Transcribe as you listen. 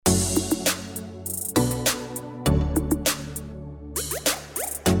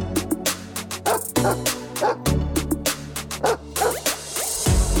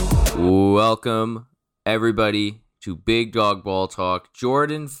welcome everybody to Big Dog Ball Talk.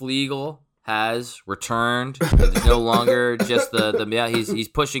 Jordan Flegel has returned. There's no longer just he's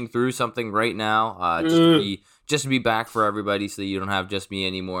pushing through something right now. Just to be back for everybody, so that you don't have just me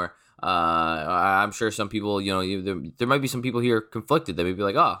anymore. I'm sure some people, there might be some people here conflicted. They may be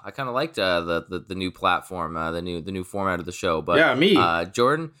like, "Oh, I kind of liked the new platform, the new format of the show." But yeah, me,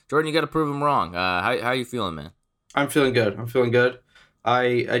 Jordan, you got to prove him wrong. How are you feeling, man? I'm feeling good.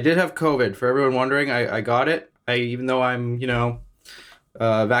 I did have COVID. For everyone wondering, I got it. Even though I'm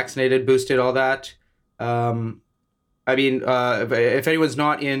vaccinated, boosted, all that. If anyone's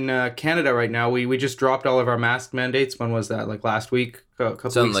not in Canada right now, we just dropped all of our mask mandates. When was that? Like last week, a couple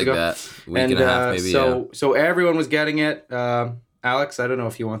Something weeks like ago. That. Week and a half, maybe. So everyone was getting it. Alex, I don't know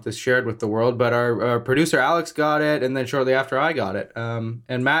if you want this shared with the world, but our producer Alex got it, and then shortly after I got it.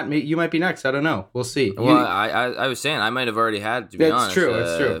 And Matt, you might be next. I don't know. We'll see. Well, I was saying I might have already had it, to be honest.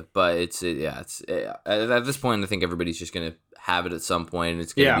 It's true. But it's at this point, I think everybody's just gonna have it at some point, and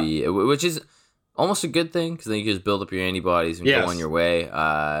it's gonna be, which is almost a good thing, because then you can just build up your antibodies and go on your way.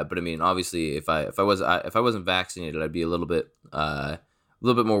 But I mean, obviously, if I wasn't vaccinated, I'd be a little bit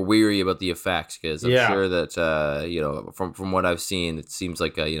more weary about the effects, because I'm sure that from what I've seen, it seems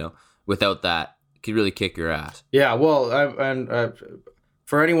like without that, it could really kick your ass. Yeah, well,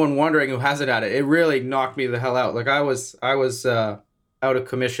 for anyone wondering who hasn't had it, it really knocked me the hell out. Like I was out of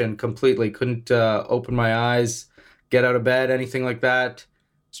commission completely. Couldn't open my eyes, get out of bed, anything like that.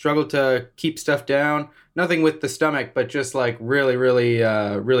 Struggled to keep stuff down. Nothing with the stomach, but just like really, really,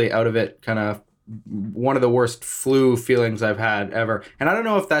 really out of it. Kind of one of the worst flu feelings I've had ever. And I don't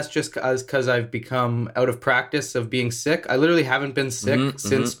know if that's just because I've become out of practice of being sick. I literally haven't been sick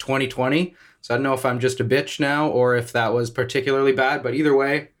since 2020. So I don't know if I'm just a bitch now or if that was particularly bad. But either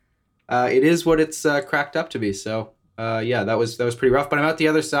way, it is what it's cracked up to be. So that was pretty rough. But I'm out the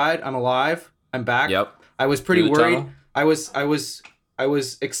other side. I'm alive. I'm back. Yep. I was pretty worried. I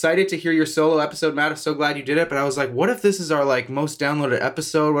was excited to hear your solo episode, Matt. I'm so glad you did it. But I was like, what if this is our most downloaded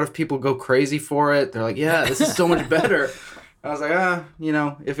episode? What if people go crazy for it? They're like, yeah, this is so much better. I was like,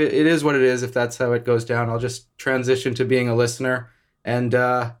 if it is what it is, if that's how it goes down, I'll just transition to being a listener. And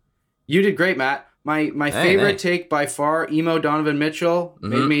you did great, Matt. My favorite take by far, emo Donovan Mitchell,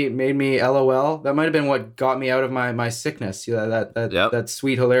 made me LOL. That might have been what got me out of my sickness. That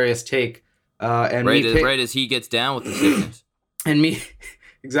sweet, hilarious take. And right as he gets down with the sickness. And me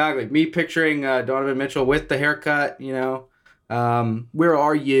picturing Donovan Mitchell with the haircut, where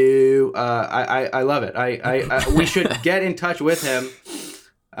are you? I love it. We should get in touch with him,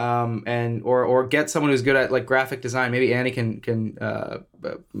 or get someone who's good at graphic design. Maybe Annie can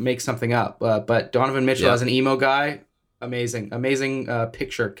make something up. But Donovan Mitchell as an emo guy, amazing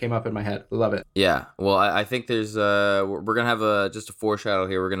picture came up in my head. Love it. Yeah, well, I think there's we're gonna have just a foreshadow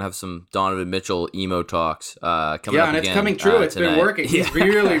here. We're gonna have some Donovan Mitchell emo talks coming up. Yeah, and it's coming true. It's tonight. Been working. He's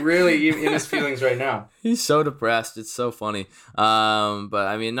really in his feelings right now. He's so depressed. It's so funny. But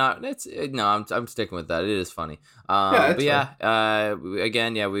I mean, I'm sticking with that. It is funny. We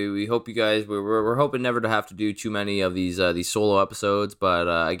hope you guys. We're hoping never to have to do too many of these solo episodes. But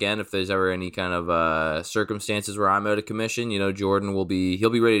again, if there's ever any kind of circumstances where I'm out of commission, Jordan he'll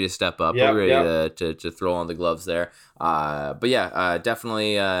be ready to step up. He'll be ready to throw on the gloves there.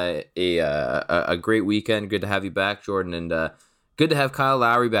 Definitely a great weekend. Good to have you back, Jordan, and good to have Kyle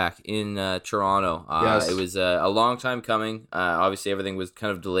Lowry back in Toronto. Yes. It was a long time coming. Obviously, everything was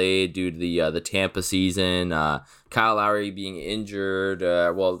kind of delayed due to the Tampa season. Kyle Lowry being injured.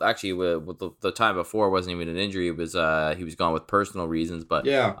 The time before wasn't even an injury. It was he was gone with personal reasons. But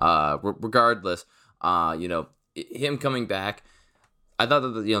regardless, him coming back, I thought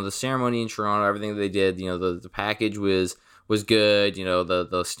that the ceremony in Toronto, everything that they did, the package was good.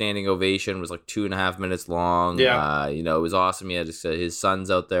 The standing ovation was like 2.5 minutes long. Yeah. It was awesome. He had his sons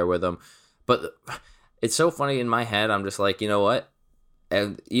out there with him. But it's so funny in my head. I'm just like, you know what?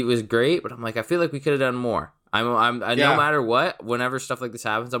 And it was great, but I'm like, I feel like we could have done more. No matter what, whenever stuff like this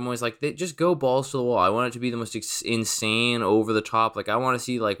happens, I'm always like, just go balls to the wall. I want it to be the most insane, over the top. Like, I want to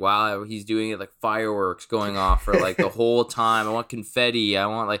see wow, he's doing it, fireworks going off for the whole time. I want confetti. I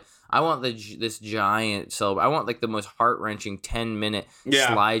want this giant I want the most heart-wrenching 10-minute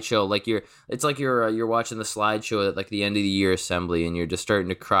slideshow. It's like you're watching the slideshow at the end of the year assembly, and you're just starting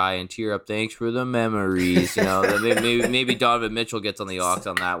to cry and tear up. Thanks for the memories. Maybe Donovan Mitchell gets on the aux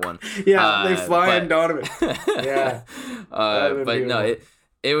on that one. Yeah, they fly in Donovan. Yeah. But no,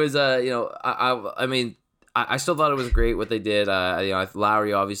 it was I mean, I still thought it was great what they did.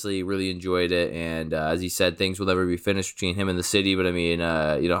 Lowry obviously really enjoyed it, and as he said, things will never be finished between him and the city. But I mean,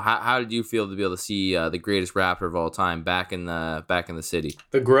 how did you feel to be able to see the greatest Raptor of all time back in the city?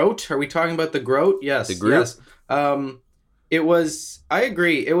 The Groat? Are we talking about the Groat? Yes. The Groot? Yes. It was. I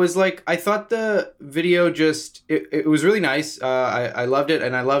agree. It was like I thought the video just. It was really nice. I loved it,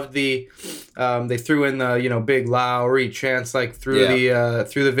 and I loved the. They threw in the big Lowry chants like through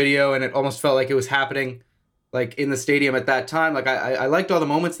the video, and it almost felt like it was happening, like in the stadium at that time. Like I liked all the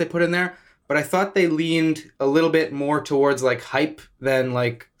moments they put in there, but I thought they leaned a little bit more towards like hype than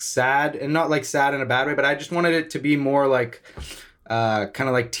like sad, and not like sad in a bad way. But I just wanted it to be more like, kind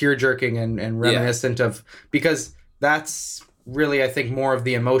of like tear jerking and reminiscent of, because that's really, I think, more of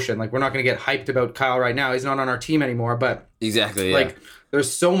the emotion. Like, we're not going to get hyped about Kyle right now. He's not on our team anymore, but exactly, like,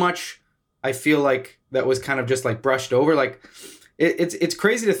 there's so much I feel like that was kind of just like brushed over. Like, it's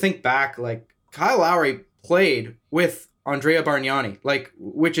crazy to think back. Like, Kyle Lowry played with Andrea Bargnani, like,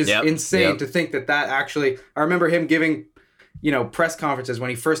 which is insane to think that actually. I remember him giving press conferences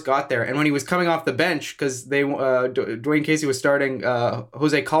when he first got there, and when he was coming off the bench, because Dwayne Casey was starting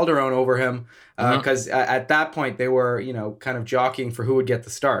Jose Calderon over him, because at that point they were kind of jockeying for who would get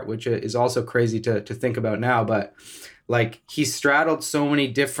the start, which is also crazy to think about now. But like, he straddled so many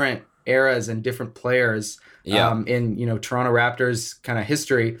different eras and different players in Toronto Raptors kind of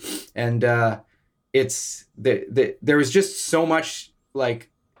history, and it's there was just so much like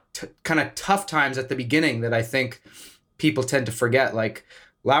kind of tough times at the beginning that I think people tend to forget. Like,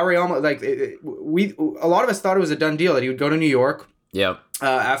 Lowry almost like a lot of us thought it was a done deal that he would go to New York. Yep.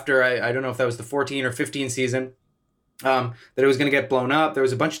 After I don't know if that was the 14 or 15 season, that it was going to get blown up. There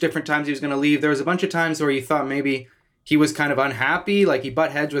was a bunch of different times he was going to leave. There was a bunch of times where you thought maybe he was kind of unhappy. Like, he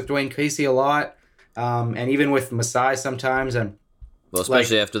butt heads with Dwayne Casey a lot, and even with Masai sometimes. And well,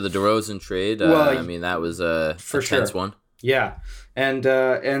 especially after the DeRozan trade. I mean, that was a tense one. Yeah. And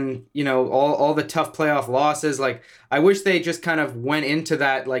all the tough playoff losses. Like, I wish they just kind of went into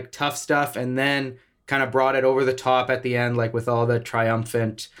that like tough stuff and then kind of brought it over the top at the end, like with all the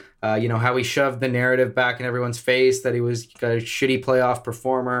triumphant, how he shoved the narrative back in everyone's face that he was a shitty playoff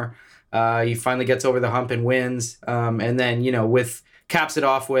performer. He finally gets over the hump and wins. And then, caps it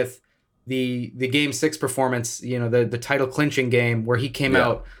off with the game 6 performance, the title clinching game where he came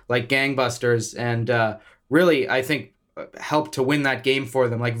out like gangbusters, and really, I think, helped to win that game for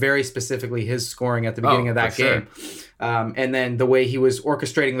them, like very specifically his scoring at the beginning of that game. Sure. And then the way he was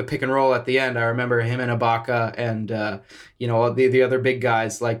orchestrating the pick and roll at the end, I remember him and Ibaka and, the other big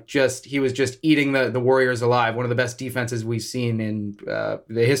guys, like he was just eating the Warriors alive. One of the best defenses we've seen in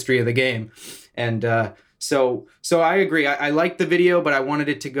the history of the game. And so I agree. I liked the video, but I wanted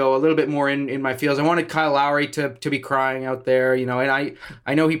it to go a little bit more in my feels. I wanted Kyle Lowry to be crying out there, and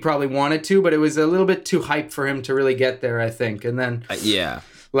I know he probably wanted to, but it was a little bit too hype for him to really get there, I think. And then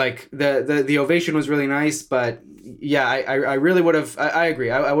like the ovation was really nice, but yeah, I really would have. I agree.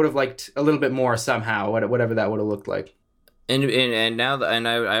 I would have liked a little bit more somehow, whatever that would have looked like. And now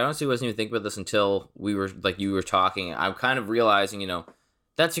I honestly wasn't even thinking about this until you were talking. I'm kind of realizing,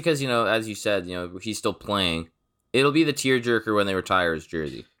 that's because, as you said, he's still playing. It'll be the tearjerker when they retire his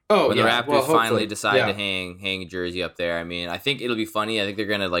jersey. Oh, when the Raptors finally decide to hang a jersey up there. I mean, I think it'll be funny. I think they're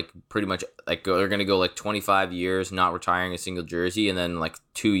gonna pretty much they're gonna go 25 years not retiring a single jersey, and then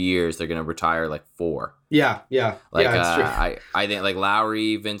 2 years they're gonna retire 4. Yeah. It's true. I think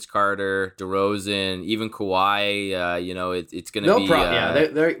Lowry, Vince Carter, DeRozan, even Kawhi. It's gonna be.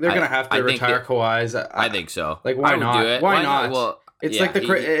 They're gonna have to retire Kawhi's. I think so. Why not? Do it. Why not? Well.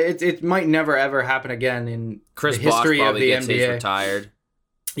 It's it might never ever happen again in Chris the history Bosh of the gets NBA. His retired.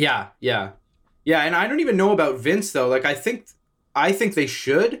 Yeah, and I don't even know about Vince though. I think they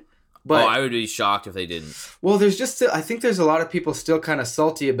should, but I would be shocked if they didn't. Well, I think there's a lot of people still kind of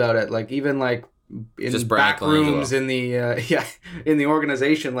salty about it. Even in back rooms in the in the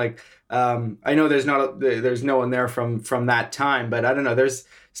organization. I know there's no one there from that time, but I don't know. There's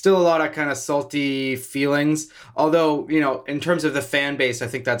still a lot of kind of salty feelings. Although, in terms of the fan base, I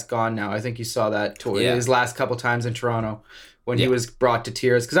think that's gone now. I think you saw that his last couple times in Toronto when he was brought to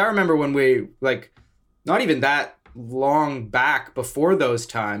tears. Because I remember when we, not even that long back before those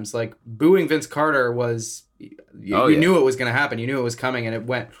times, booing Vince Carter was, you knew it was going to happen. You knew it was coming, and it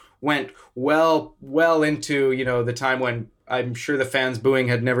went well into, the time when I'm sure the fans booing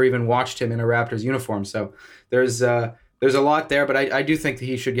had never even watched him in a Raptors uniform. So there's a lot there, but I do think that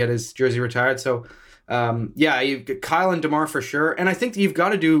he should get his jersey retired. So, you've got Kyle and DeMar for sure. And I think that you've got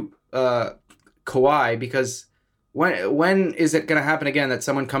to do Kawhi, because when is it going to happen again that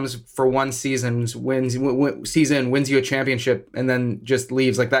someone comes for one season, wins you a championship, and then just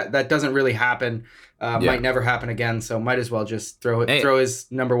leaves? That doesn't really happen. might never happen again. So might as well just throw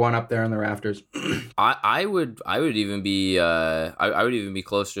his number one up there in the rafters. I would even be I would even be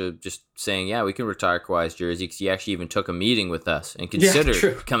close to just saying, yeah, we can retire Kawhi's jersey, because he actually even took a meeting with us and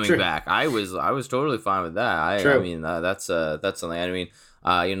considered coming back. I was totally fine with that. I mean that's something. I mean,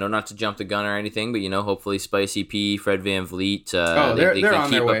 not to jump the gun or anything, but hopefully Spicy P, Fred VanVleet, they're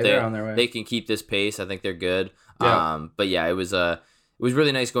on their way. They're on their way. They can keep this pace. I think they're good. Yeah. But yeah, it was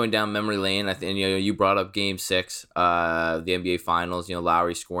really nice going down memory lane. I think you brought up Game 6, the NBA Finals.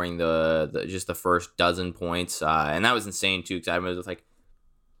 Lowry scoring just the first dozen points, and that was insane too. Because I was like,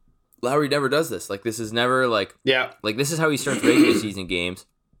 Lowry never does this. Like, this is never like this is how he starts regular season games,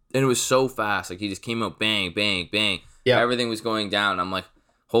 and it was so fast. Like, he just came out bang, bang, bang. Yeah, everything was going down. I'm like,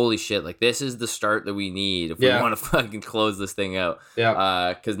 holy shit! Like, this is the start that we need if we want to fucking close this thing out.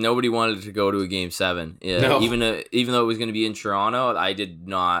 Yeah. Because nobody wanted to go to a Game 7. No. Even though it was going to be in Toronto, I did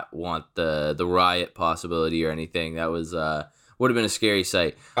not want the riot possibility or anything. That was would have been a scary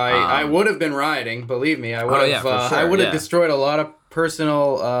sight. I would have been rioting. Believe me, I would have. Sure. I would have destroyed a lot of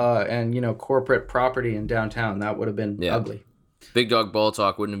personal and corporate property in downtown. That would have been ugly. Big Dog Ball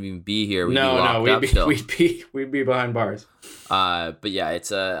Talk wouldn't even be here. We'd be behind bars. But yeah,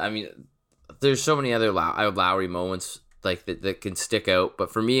 it's I mean, there's so many other Lowry moments like that can stick out.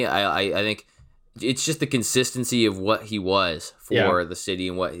 But for me, I think it's just the consistency of what he was for the city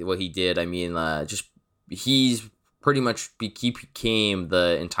and what he did. I mean, he's pretty much he became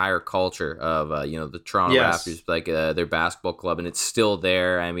the entire culture of the Toronto Raptors, like their basketball club, and it's still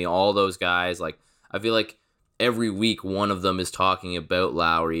there. I mean, all those guys, like, I feel like every week one of them is talking about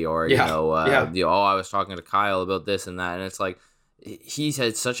Lowry, or I was talking to Kyle about this and that, and it's like he's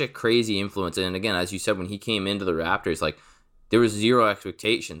had such a crazy influence. And again, as you said, when he came into the Raptors, like, there was zero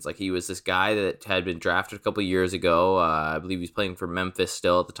expectations. Like, he was this guy that had been drafted a couple of years ago. I believe he was playing for Memphis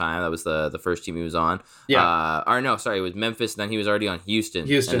still at the time. That was the first team he was on. Yeah. It was Memphis, and then he was already on Houston.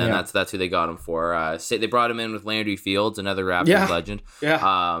 And then that's who they got him for. They brought him in with Landry Fields, another Raptors legend.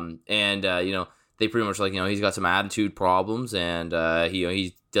 Yeah. They pretty much he's got some attitude problems, and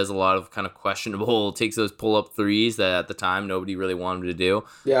he does a lot of kind of questionable, takes those pull-up threes that at the time nobody really wanted him to do.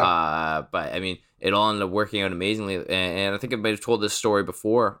 Yeah. But I mean, it all ended up working out amazingly, and I think I might have told this story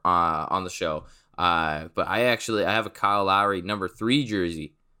before on the show. But I have a Kyle Lowry number 3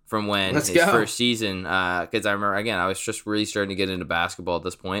 jersey from when first season. Because I remember, again, I was just really starting to get into basketball at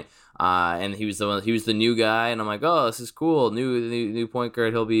this point. And he was the new guy, and I'm like, oh, this is cool, new point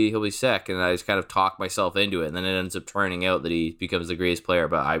guard. He'll be sick, and I just kind of talked myself into it, and then it ends up turning out that he becomes the greatest player.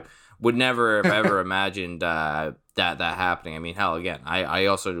 But I would never have ever imagined that happening. I mean, hell, again, I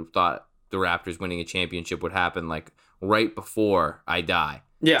also thought the Raptors winning a championship would happen like right before I die.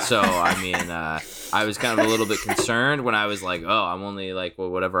 Yeah. So, I mean, I was kind of a little bit concerned when I was like, oh, I'm only like,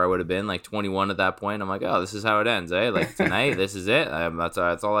 whatever I would have been, like 21 at that point. I'm like, oh, this is how it ends, eh? Like, tonight, this is it. That's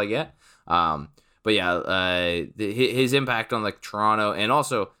all I get. But yeah, his impact on like Toronto, and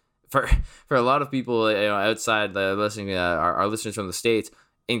also for a lot of people, outside listening, our listeners from the States,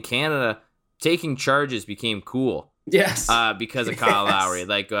 in Canada, taking charges became cool. Yes. Because of Kyle Lowry.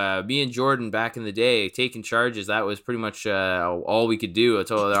 Like, me and Jordan back in the day, taking charges, that was pretty much all we could do. It's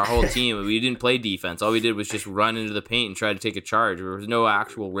our whole team. We didn't play defense. All we did was just run into the paint and try to take a charge. There was no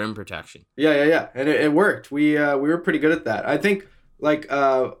actual rim protection. Yeah. And it worked. We were pretty good at that. I think, like,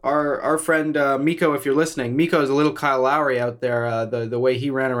 our friend Miko, if you're listening, Miko's a little Kyle Lowry out there. The way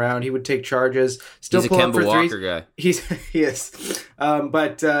he ran around, he would take charges. Still he's a Kemba Walker guy. He is. He's...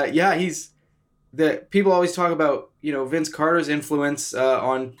 people always talk about, Vince Carter's influence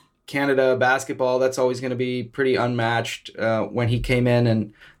on Canada basketball. That's always going to be pretty unmatched when he came in,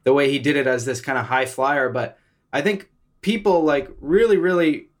 and the way he did it as this kind of high flyer. But I think people like really,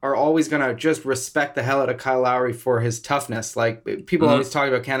 really are always going to just respect the hell out of Kyle Lowry for his toughness. Like, people always talk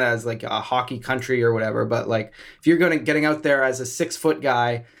about Canada as like a hockey country or whatever. But like, if you're getting out there as a 6-foot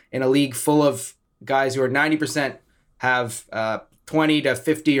guy in a league full of guys who are 90% have 20 to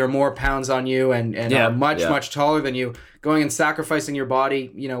 50 or more pounds on you and are much taller than you, going and sacrificing your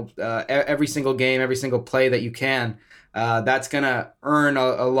body, every single game, every single play that you can, that's going to earn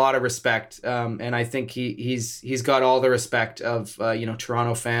a lot of respect. And I think he's got all the respect of,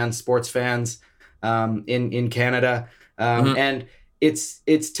 Toronto fans, sports fans in Canada. And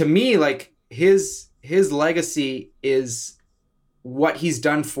it's to me, like, his legacy is what he's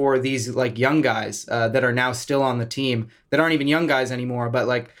done for these like young guys that are now still on the team that aren't even young guys anymore. But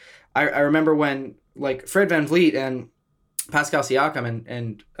like, I remember when like Fred VanVleet and Pascal Siakam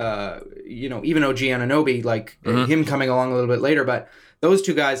and even OG Anunoby, like him coming along a little bit later, but those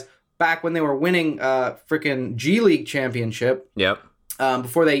two guys back when they were winning freaking G League championship. Yep.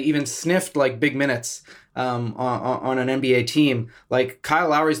 before they even sniffed like big minutes on an NBA team. Like Kyle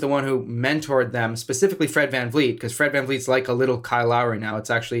Lowry's the one who mentored them, specifically Fred VanVleet, because Fred VanVleet's like a little Kyle Lowry now.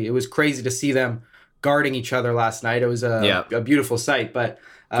 It was crazy to see them guarding each other last night. It was a beautiful sight. But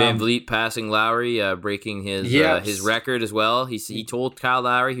VanVleet passing Lowry, breaking his record as well. He told Kyle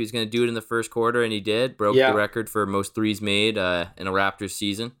Lowry he was going to do it in the first quarter, and he did. Broke the record for most threes made in a Raptors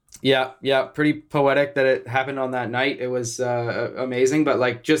season. Yeah, pretty poetic that it happened on that night. It was amazing, but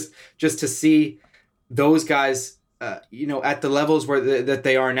like just to see those guys, at the levels that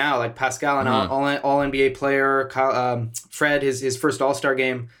they are now, like Pascal, an all NBA player, Fred, his first All-Star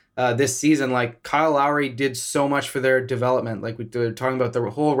game this season. Like Kyle Lowry did so much for their development. Like we're talking about the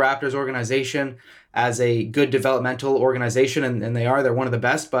whole Raptors organization as a good developmental organization, and they're one of the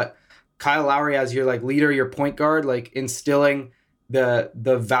best. But Kyle Lowry as your like leader, your point guard, like instilling the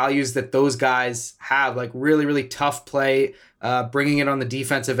values that those guys have, like really, really tough play, bringing it on the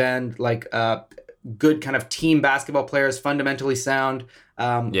defensive end, like good kind of team basketball players, fundamentally sound, who,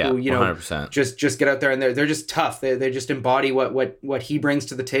 100%. just get out there and they're just tough. They just embody what he brings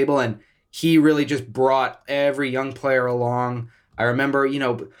to the table. And he really just brought every young player along. I remember,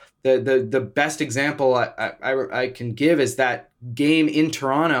 the best example I can give is that game in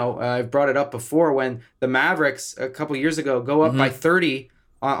Toronto. I've brought it up before, when the Mavericks a couple years ago go up by 30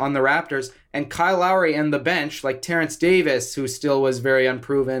 on the Raptors, and Kyle Lowry and the bench, like Terrence Davis, who still was very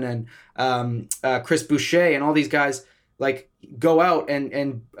unproven, and Chris Boucher and all these guys, like go out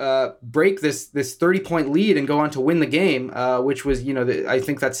and break this 30-point lead and go on to win the game, which was, I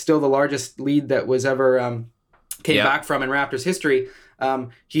think that's still the largest lead that was ever came back from in Raptors history.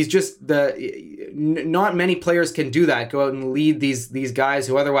 He's just not many players can do that. Go out and lead these guys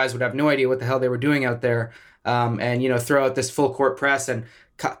who otherwise would have no idea what the hell they were doing out there, and throw out this full court press. And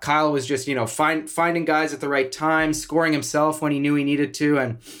Kyle was just finding guys at the right time, scoring himself when he knew he needed to,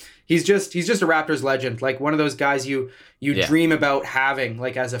 and he's just a Raptors legend. Like one of those guys you dream about having,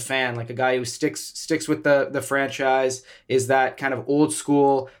 like as a fan, like a guy who sticks with the franchise, is that kind of old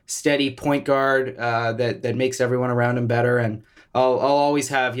school steady point guard that makes everyone around him better. And I'll always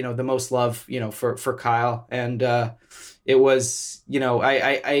have, the most love, for Kyle. And it was,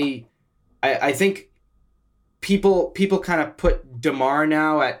 I think people kind of put DeMar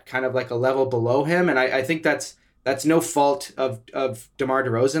now at kind of like a level below him. And I think that's no fault of DeMar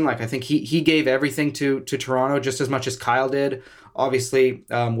DeRozan. Like I think he gave everything to Toronto just as much as Kyle did. Obviously,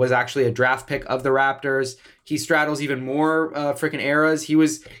 was actually a draft pick of the Raptors. He straddles even more freaking eras. He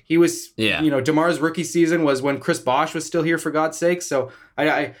was DeMar's rookie season was when Chris Bosh was still here, for God's sake. So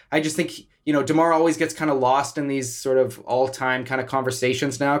I just think DeMar always gets kind of lost in these sort of all-time kind of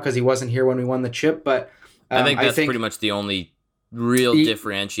conversations now because he wasn't here when we won the chip. But I think that's pretty much the only real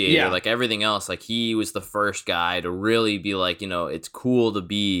differentiator. Yeah. Like everything else, like he was the first guy to really be like, it's cool to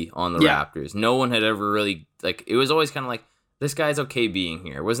be on the Raptors. No one had ever really, like, it was always kind of like, this guy's okay being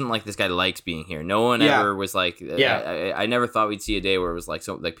here. It wasn't like this guy likes being here. No one ever was like, I never thought we'd see a day where it was like,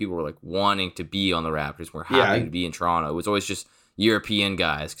 so like people were like wanting to be on the Raptors. We're happy to be in Toronto. It was always just European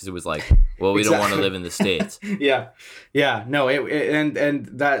guys, because it was like, well, we don't want to live in the States. No, and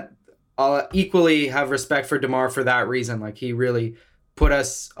that I'll equally have respect for DeMar for that reason. Like he really put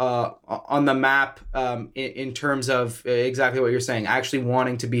us on the map in terms of exactly what you're saying, actually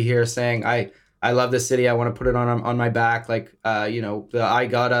wanting to be here, saying I love this city. I want to put it on my back. Like, the I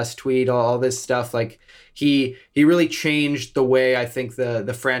got us tweet, all this stuff. Like he really changed the way I think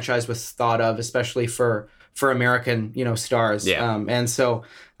the franchise was thought of, especially for American, stars. Yeah. And so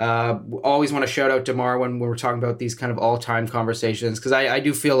always want to shout out DeMar when we're talking about these kind of all-time conversations, because I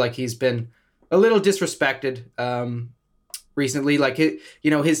do feel like he's been a little disrespected recently. Like he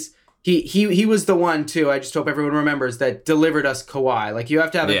was the one too. I just hope everyone remembers that delivered us Kawhi. Like you have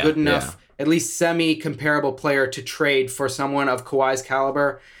to have a good enough, at least semi-comparable player to trade for someone of Kawhi's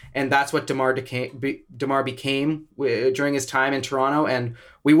caliber. And that's what DeMar became during his time in Toronto. And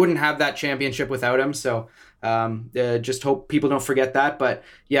we wouldn't have that championship without him. So just hope people don't forget that. But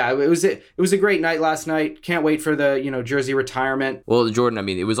yeah, it was a great night last night. Can't wait for the jersey retirement. Well, Jordan, I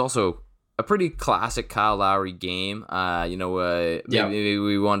mean, it was also a pretty classic Kyle Lowry game. Maybe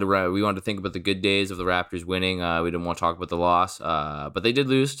we wanted to think about the good days of the Raptors winning. We didn't want to talk about the loss, but they did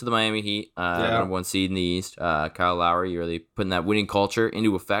lose to the Miami Heat, number one seed in the East. Kyle Lowry really putting that winning culture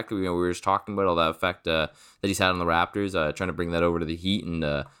into effect. We were just talking about all that effect that he's had on the Raptors, trying to bring that over to the Heat,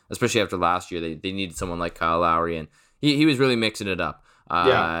 and especially after last year, they needed someone like Kyle Lowry, and he was really mixing it up.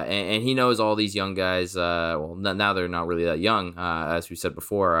 And he knows all these young guys. Now they're not really that young, as we said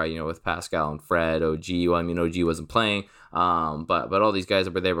before. With Pascal and Fred, OG. Well, I mean, OG wasn't playing, but all these guys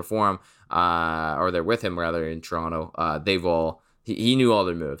that were there before him, or they're with him rather in Toronto. They've all he knew all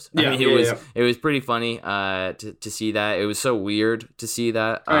their moves. I mean, it was pretty funny to see that. It was so weird to see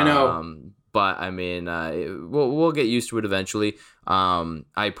that. I know. But I mean, we'll get used to it eventually.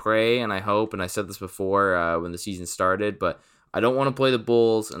 I pray and I hope, and I said this before when the season started, but I don't want to play the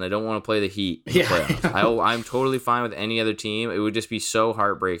Bulls and I don't want to play the Heat in the playoffs. I'm totally fine with any other team. It would just be so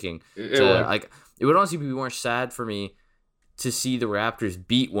heartbreaking. It would honestly be more sad for me to see the Raptors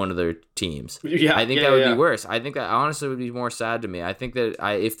beat one of their teams. I think that would be worse. I think that honestly would be more sad to me. I think that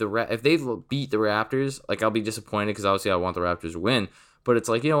if they beat the Raptors, like, I'll be disappointed because obviously I want the Raptors to win. But it's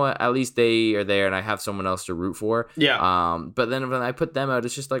like, you know what? At least they are there, and I have someone else to root for. Yeah. But then when I put them out,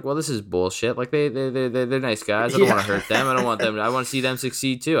 it's just like, well, this is bullshit. Like they're nice guys. I don't want to hurt them. I don't want them. I want to see them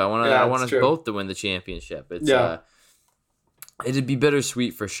succeed too. I want us both to win the championship. It'd be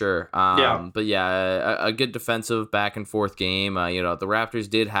bittersweet for sure. But yeah, a good defensive back and forth game. The Raptors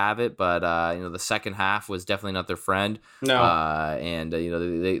did have it, but the second half was definitely not their friend. No. And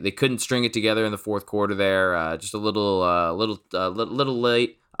they couldn't string it together in the fourth quarter there. Just a little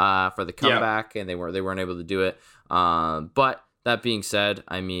late for the comeback, and they weren't able to do it. But that being said,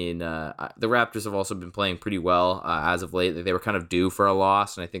 I mean, the Raptors have also been playing pretty well as of late. They were kind of due for a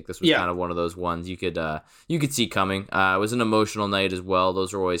loss, and I think this was kind of one of those ones you could see coming. It was an emotional night as well.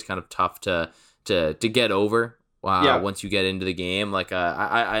 Those are always kind of tough to get over. Once you get into the game, like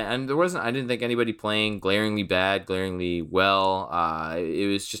I didn't think anybody playing glaringly bad, glaringly well.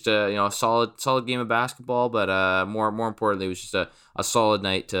 It was just a solid game of basketball, but more importantly, it was just a solid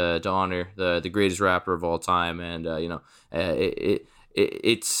night to honor the greatest Raptor of all time, and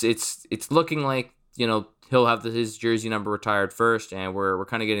it's looking like he'll have his jersey number retired first, and we're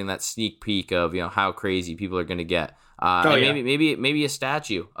kind of getting that sneak peek of how crazy people are going to get. Maybe a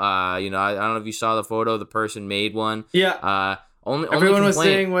statue. I don't know if you saw the photo. The person made one. Yeah. Only everyone was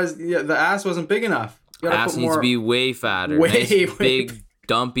saying the ass wasn't big enough. Ass needs to be way fatter. Way big,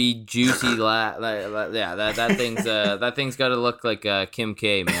 dumpy, juicy. That thing's got to look like Kim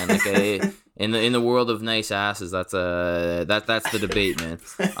K, man. Like in the world of nice asses, that's the debate, man.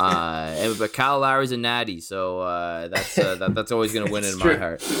 But Kyle Lowry's a natty, so that's always gonna win in my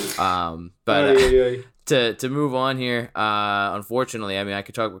heart. To move on here, unfortunately, I mean, I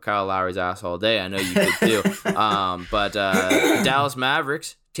could talk about Kyle Lowry's ass all day. I know you could too. But Dallas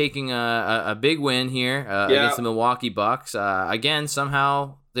Mavericks taking a big win here against the Milwaukee Bucks. Again,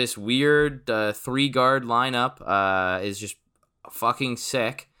 somehow this weird 3-guard lineup is just fucking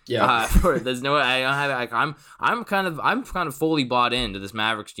sick. Yeah. There's no. I don't have. Like, I'm kind of fully bought into this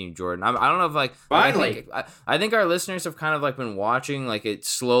Mavericks team, Jordan. I don't know if like. Finally. I think our listeners have kind of like been watching like it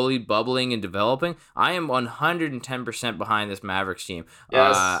slowly bubbling and developing. I am 110% behind this Mavericks team.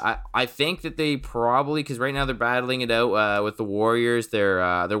 Yes. I think that they probably, because right now they're battling it out with the Warriors.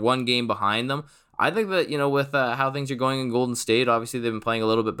 They're 1 game behind them. I think that, with how things are going in Golden State, obviously they've been playing a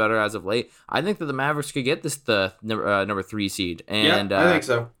little bit better as of late. I think that the Mavericks could get the number 3 seed. And I think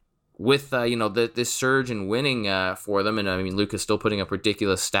so. With this surge in winning for them, and I mean Luka's still putting up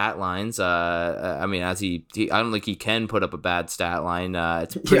ridiculous stat lines. I mean, as I don't think he can put up a bad stat line.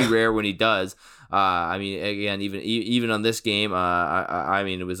 It's pretty rare when he does. I mean, again, even on this game, I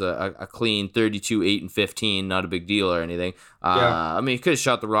mean, it was a clean 32, 8, and 15, not a big deal or anything. I mean, he could have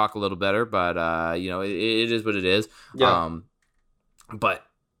shot the rock a little better, but it is what it is. Yeah. But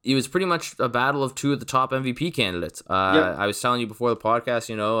it was pretty much a battle of 2 of the top MVP candidates. I was telling you before the podcast,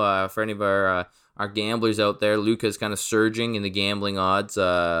 for any of our gamblers out there, Luka's kind of surging in the gambling odds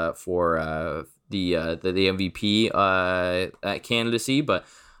for the MVP candidacy, but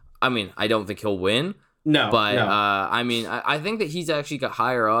I mean, I don't think he'll win. No, but no. I mean, I think that he's actually got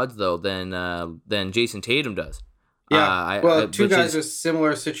higher odds though than Jason Tatum does. Yeah, two guys with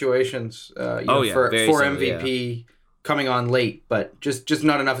similar situations. For MVP coming on late, but just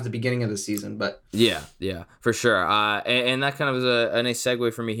not enough at the beginning of the season. But yeah, for sure. And that kind of was a nice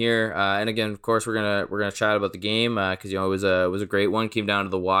segue for me here. And again, of course, we're gonna chat about the game because it was a great one. Came down to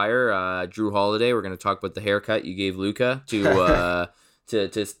the wire. Drew Holiday. We're gonna talk about the haircut you gave Luka to.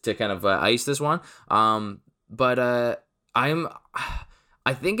 To kind of ice this one, but I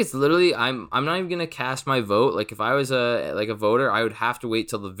think it's literally I'm not even gonna cast my vote. Like if I was a voter, I would have to wait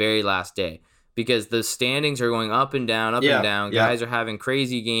till the very last day because the standings are going up and down, and down. Guys are having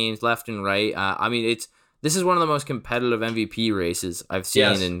crazy games left and right. I mean, this is one of the most competitive MVP races I've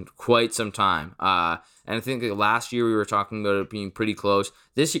seen in quite some time. And I think that last year we were talking about it being pretty close.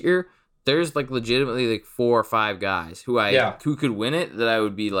 This year, there's like legitimately like 4 or 5 guys who could win it that I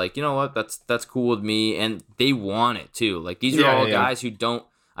would be like, you know what, that's cool with me, and they want it too. Like these are all guys who don't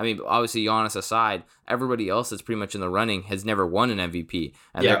I mean, obviously Giannis aside, everybody else that's pretty much in the running has never won an MVP,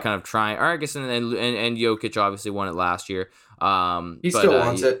 and they're kind of trying. Or I guess and Jokic obviously won it last year. He still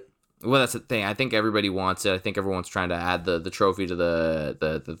wants it. Well, that's the thing. I think everybody wants it. I think everyone's trying to add the trophy to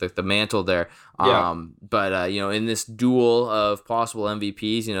the mantle there. But in this duel of possible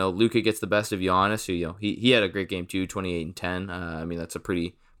MVPs, Luka gets the best of Giannis, who he had a great game too, 28 and 10. I mean, that's a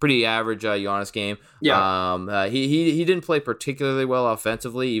pretty average Giannis game. He didn't play particularly well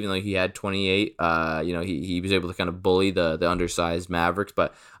offensively, even though he had 28. He was able to kind of bully the undersized Mavericks,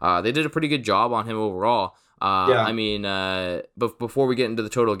 but they did a pretty good job on him overall. I mean, but before we get into the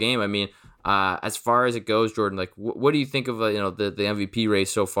total game, I mean, as far as it goes, Jordan, like, what do you think of the MVP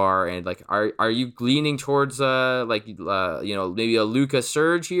race so far? And like, are you leaning towards maybe a Luka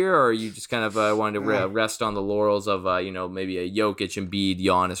surge here, or are you just kind of wanting to rest on the laurels of maybe a Jokic, Embiid,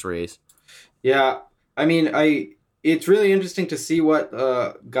 Giannis race? Yeah, I mean, it's really interesting to see what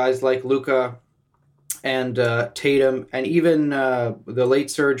guys like Luka and Tatum, and even the late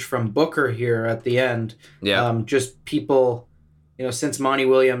surge from Booker here at the end. Just people, since Monty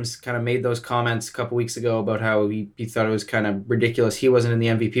Williams kind of made those comments a couple weeks ago about how he thought it was kind of ridiculous he wasn't in the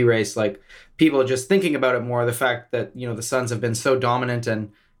MVP race, like people just thinking about it more, the fact that, the Suns have been so dominant,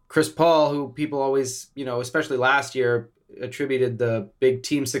 and Chris Paul, who people always, especially last year, attributed the big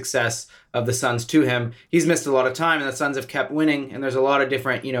team success of the Suns to him. He's missed a lot of time, and the Suns have kept winning, and there's a lot of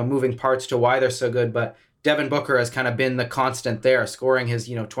different, moving parts to why they're so good, but Devin Booker has kind of been the constant there, scoring his,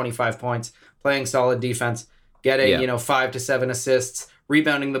 25 points, playing solid defense, getting, 5 to 7 assists,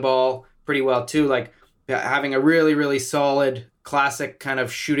 rebounding the ball pretty well too, like having a really, really solid classic kind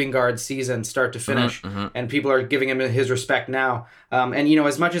of shooting guard season start to finish, and people are giving him his respect now. And,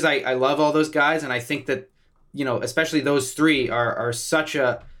 as much as I love all those guys, and I think that, especially those three are such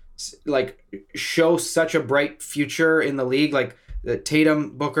a, like, show such a bright future in the league, like the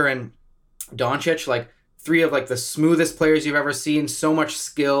Tatum, Booker, and Doncic, like three of like the smoothest players you've ever seen, so much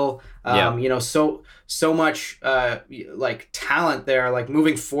skill, so much like talent there, like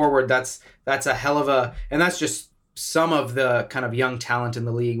moving forward, that's a hell of a, and that's just some of the kind of young talent in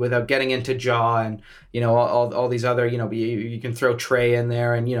the league without getting into Ja and, all these other, you can throw Trey in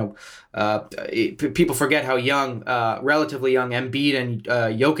there, and, people forget how young, relatively young Embiid and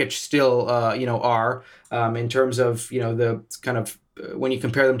Jokic still, are in terms of, the kind of, when you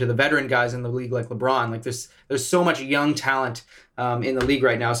compare them to the veteran guys in the league like LeBron, like there's so much young talent in the league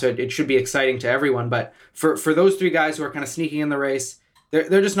right now, so it should be exciting to everyone. But for those three guys who are kind of sneaking in the race,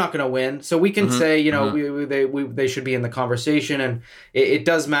 they're just not going to win. So we can say, they should be in the conversation, and it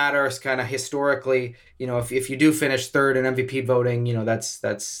does matter kind of historically. If you do finish third in MVP voting, that's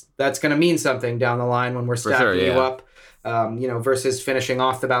going to mean something down the line when we're stacking you up, versus finishing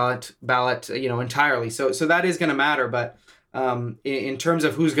off the ballot, entirely. So that is going to matter, but. In terms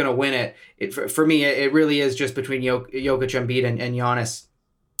of who's going to win it, for me, it really is just between Jokic, Embiid, and Giannis.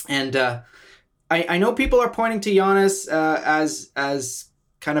 And I know people are pointing to Giannis as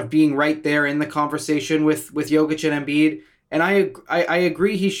kind of being right there in the conversation with Jokic and Embiid. And I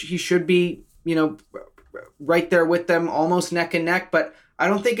agree he should be, right there with them, almost neck and neck. But I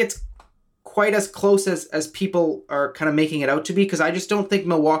don't think it's quite as close as people are kind of making it out to be, because I just don't think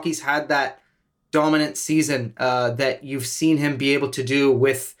Milwaukee's had that dominant season that you've seen him be able to do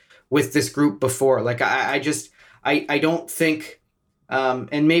with this group before. Like I don't think,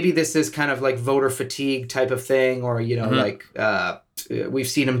 and maybe this is kind of like voter fatigue type of thing, or we've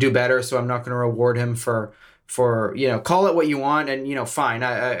seen him do better, so I'm not going to reward him for call it what you want, and fine,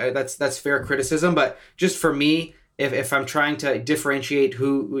 I that's fair criticism, but just for me, if I'm trying to differentiate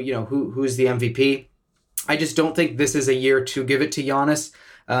who's the MVP, I just don't think this is a year to give it to Giannis.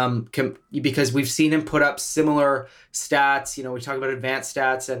 Because we've seen him put up similar stats. We talk about advanced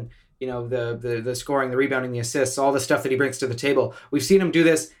stats and, the scoring, the rebounding, the assists, all the stuff that he brings to the table. We've seen him do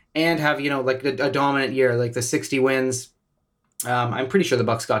this and have, like a dominant year, like the 60 wins. I'm pretty sure the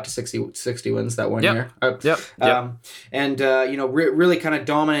Bucks got to 60 wins that one year. And really kind of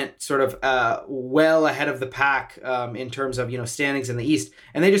dominant, sort of well ahead of the pack in terms of standings in the East,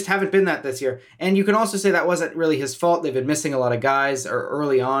 and they just haven't been that this year. And you can also say that wasn't really his fault. They've been missing a lot of guys, or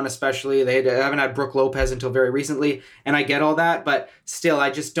early on especially. They haven't had Brook Lopez until very recently, and I get all that, but still, I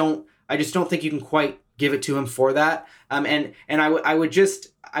just don't think you can quite give it to him for that. And I would just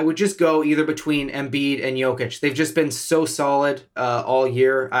go either between Embiid and Jokic. They've just been so solid all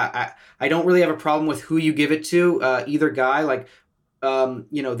year. I don't really have a problem with who you give it to, either guy. Like,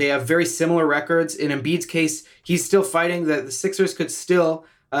 they have very similar records. In Embiid's case, he's still fighting. The Sixers could still,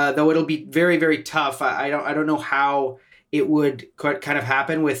 though it'll be very, very tough. I don't know how it would kind of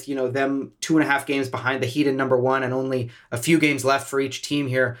happen with, them 2.5 games behind the Heat in number one and only a few games left for each team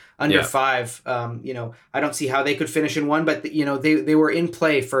here under 5. I don't see how they could finish in one, but they were in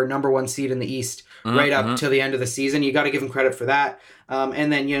play for number one seed in the East right up to the end of the season. You got to give him credit for that.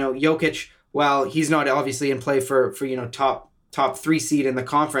 And then, Jokic, while he's not obviously in play for top 3 seed in the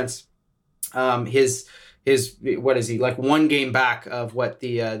conference, his what is he, like 1 game back of what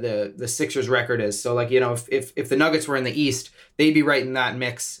the Sixers record is. So if the Nuggets were in the East, they'd be right in that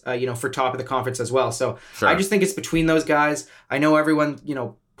mix, for top of the conference as well. So sure. I just think it's between those guys. I know everyone,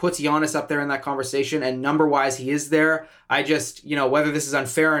 puts Giannis up there in that conversation, and number wise he is there. I just, whether this is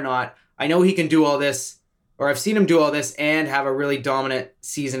unfair or not, I know he can do all this, or I've seen him do all this and have a really dominant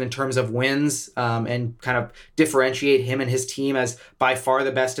season in terms of wins, and kind of differentiate him and his team as by far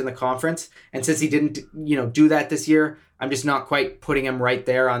the best in the conference. And since he didn't, do that this year, I'm just not quite putting him right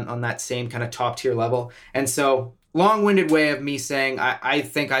there on that same kind of top tier level. And so long-winded way of me saying, I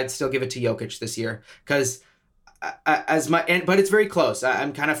think I'd still give it to Jokic this year, because but it's very close.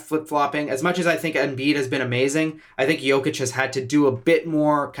 I'm kind of flip-flopping. As much as I think Embiid has been amazing, I think Jokic has had to do a bit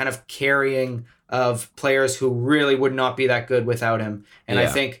more kind of carrying of players who really would not be that good without him. And I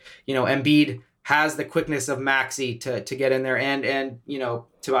think, Embiid has the quickness of Maxey to get in there, and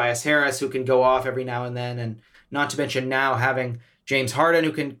Tobias Harris, who can go off every now and then, and not to mention now having James Harden,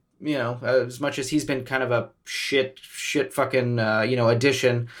 who can, as much as he's been kind of a shit fucking,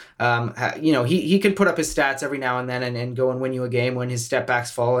 addition, he can put up his stats every now and then and go and win you a game when his step back's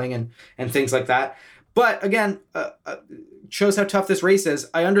falling and things like that. But again, shows how tough this race is.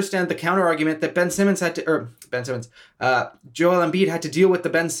 I understand the counter argument that Joel Embiid had to deal with the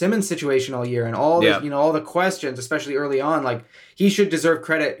Ben Simmons situation all year and all the, all the questions, especially early on. Like, he should deserve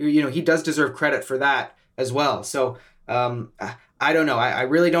credit. He does deserve credit for that as well. So, I don't know. I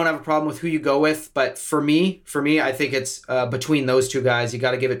really don't have a problem with who you go with, but for me, I think it's between those two guys. You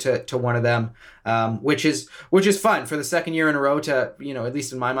got to give it to one of them, which is fun for the second year in a row to, at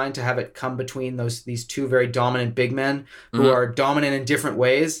least in my mind, to have it come between these two very dominant big men who are dominant in different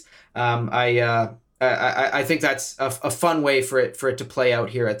ways. I think that's a fun way for it to play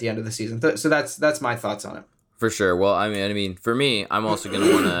out here at the end of the season. So that's my thoughts on it. For sure. Well, I mean, for me, I'm also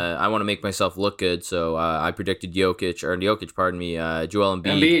I want to make myself look good. So I predicted Joel Embiid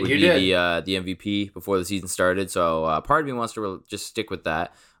would be the MVP before the season started. So part of me wants to just stick with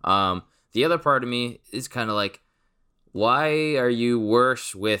that. The other part of me is kind of like, why are you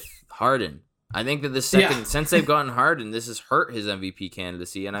worse with Harden? I think that since they've gotten Harden, this has hurt his MVP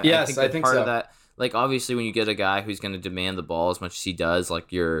candidacy. And I think part of that, like, obviously when you get a guy who's going to demand the ball as much as he does,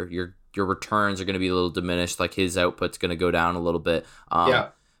 like your returns are going to be a little diminished, like his output's going to go down a little bit.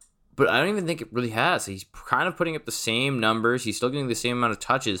 But I don't even think it really has. He's kind of putting up the same numbers. He's still getting the same amount of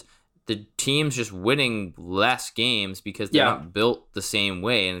touches. The team's just winning less games because they're not built the same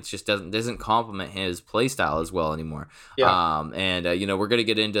way, and it just doesn't complement his play style as well anymore. We're going to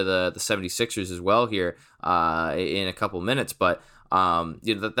get into the 76ers as well here in a couple minutes, but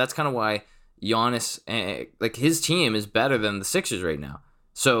that's kind of why Giannis, like, his team is better than the Sixers right now.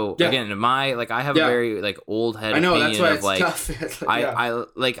 So again, I have a very old head. I know, opinion that's why of it's tough. I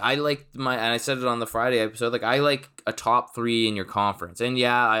like and I said it on the Friday episode. Like, I like a top 3 in your conference, and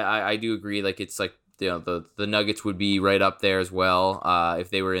I do agree. Like, it's like, the Nuggets would be right up there as well if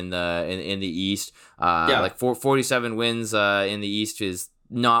they were in the East. 47 wins in the East is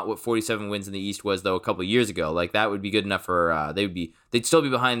not what 47 wins in the East was though a couple of years ago. Like, that would be good enough for they'd still be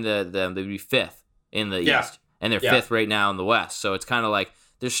behind them. They'd be 5th in the East, and they're 5th right now in the West. So it's kind of like,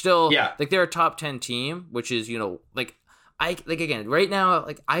 they're still they're a top 10 team, which is again right now,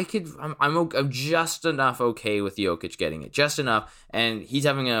 like, I'm just enough okay with Jokic getting it, just enough, and he's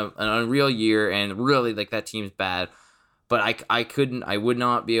having an unreal year, and really, like, that team's bad, but I would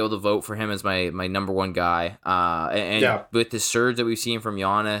not be able to vote for him as my number one guy, and with the surge that we've seen from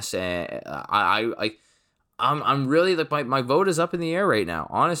Giannis, and I'm really, like, my vote is up in the air right now,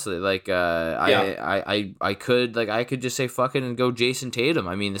 honestly. Like, I could just say fuck it and go Jason Tatum.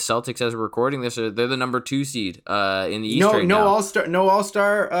 I mean, the Celtics, as we're recording this, they're the number 2 seed in the East right now. No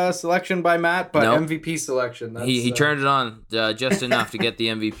all-star selection by Matt, but MVP selection. He turned it on just enough to get the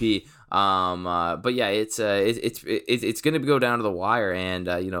MVP. But yeah, it's going to go down to the wire, and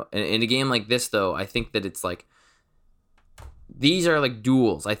in a game like this, though, I think that it's like, these are like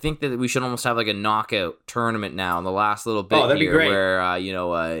duels. I think that we should almost have like a knockout tournament now in the last little bit here, where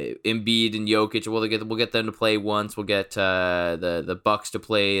Embiid and Jokic, we'll get them to play once. We'll get the Bucks to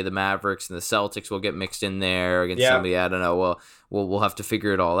play the Mavericks, and the Celtics will get mixed in there against somebody. I don't know. We'll have to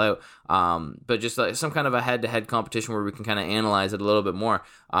figure it all out. But just like some kind of a head-to-head competition where we can kind of analyze it a little bit more.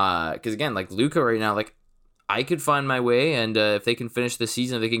 Because again, like Luka right now, like, I could find my way, and if they can finish the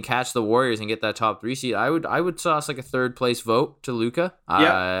season, if they can catch the Warriors and get that top 3 seed, I would toss like a third place vote to Luka.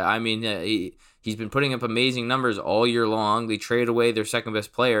 Yeah. I mean, he's been putting up amazing numbers all year long. They trade away their second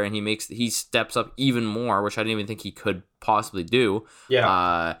best player, and he steps up even more, which I didn't even think he could possibly do.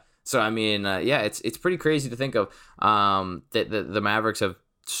 Yeah. So I mean, it's pretty crazy to think of that the Mavericks have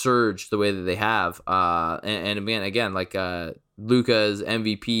surged the way that they have. And again, like Luka's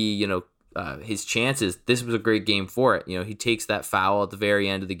MVP, his chances. This was a great game for it. He takes that foul at the very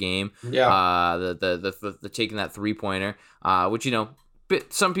end of the game. Yeah. The taking that 3-pointer, which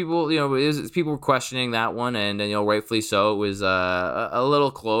some people, people were questioning that one, and rightfully so. It was a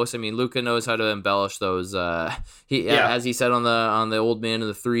little close. I mean, Luka knows how to embellish those. As he said on the Old Man of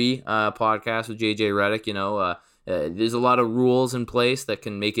the Three podcast with JJ Redick, there's a lot of rules in place that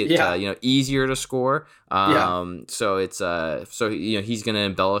can make it easier to score. So it's he's gonna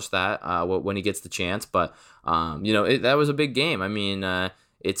embellish that when he gets the chance. But that was a big game. I mean,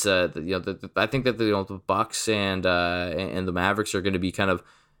 it's I think that the Bucks and the Mavericks are going to be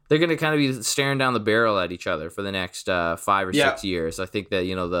they're going to be staring down the barrel at each other for the next 5 or 6 years. I think that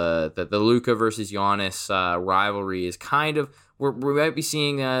the Luka versus Giannis rivalry is we might be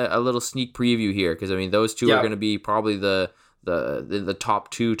seeing a little sneak preview here, because I mean those two are going to be probably the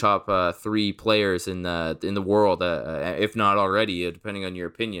top 3 players in the world, if not already, depending on your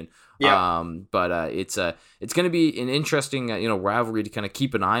opinion. Yeah. But it's going to be an interesting rivalry to kind of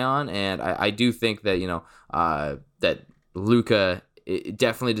keep an eye on, and I do think that that Luka, it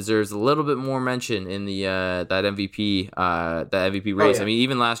definitely deserves a little bit more mention in the that MVP race. I mean,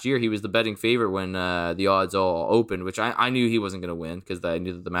 even last year he was the betting favorite when the odds all opened, which I knew he wasn't going to win, because I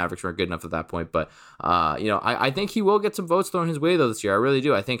knew that the Mavericks weren't good enough at that point. But I think he will get some votes thrown his way though this year. I really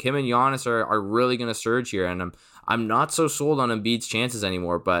do. I think him and Giannis are really going to surge here, and I'm not so sold on Embiid's chances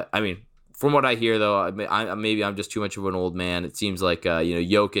anymore. But I mean, from what I hear, though, maybe I'm just too much of an old man. It seems like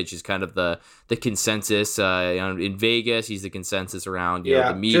Jokic is kind of the consensus in Vegas. He's the consensus around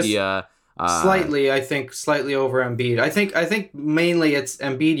the media. Slightly over Embiid. I think mainly it's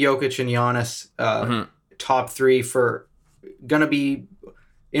Embiid, Jokic, and Giannis. Top 3 for gonna be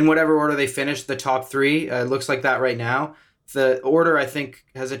in whatever order they finish the top 3. It looks like that right now. The order, I think,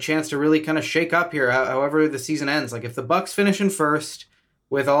 has a chance to really kind of shake up here. However the season ends, like if the Bucks finish in first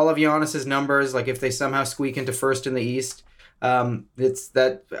with all of Giannis's numbers, like if they somehow squeak into first in the East, it's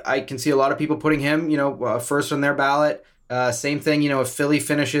that I can see a lot of people putting him, first on their ballot. Same thing, if Philly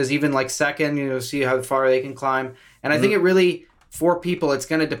finishes even like second, see how far they can climb. And I think it really, for people, it's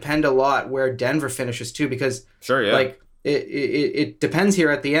going to depend a lot where Denver finishes too, because like it depends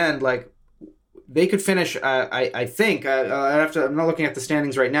here at the end. Like they could finish, I think, I'm not looking at the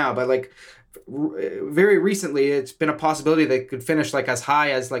standings right now, but like very recently it's been a possibility they could finish like as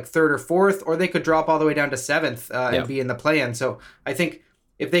high as like 3rd or 4th, or they could drop all the way down to 7th and be in the play-in. So I think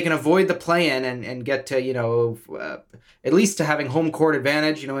if they can avoid the play-in and get to at least to having home court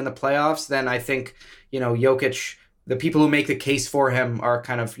advantage in the playoffs, then I think Jokic, the people who make the case for him are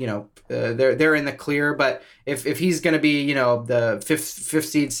kind of they're in the clear. But if he's going to be the fifth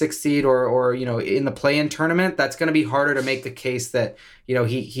seed, 6th seed, or in the play-in tournament, that's going to be harder to make the case that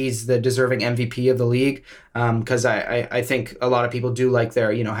he's the deserving MVP of the league, because I think a lot of people do like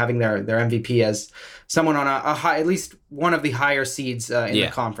their having their MVP as someone on a high, at least one of the higher seeds in the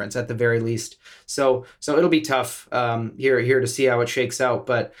conference at the very least. So it'll be tough here to see how it shakes out.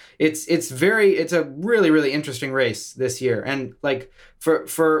 But it's a really, really interesting race this year. And like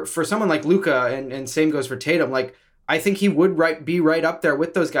for someone like Luka, and same goes for Tatum, like I think he would be right up there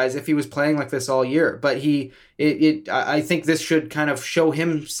with those guys if he was playing like this all year. But I think this should kind of show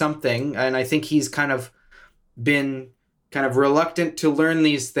him something, and I think he's kind of been kind of reluctant to learn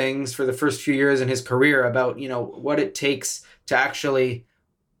these things for the first few years in his career about what it takes to actually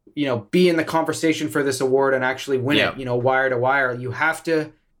be in the conversation for this award and actually win it, wire to wire. You have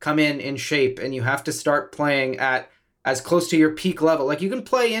to come in shape, and you have to start playing at as close to your peak level. Like you can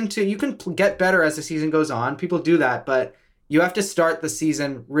get better as the season goes on. People do that, but you have to start the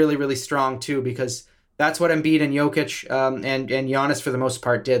season really, really strong too, because that's what Embiid and Jokic and Giannis for the most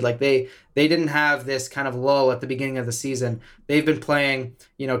part did. Like they didn't have this kind of lull at the beginning of the season. They've been playing,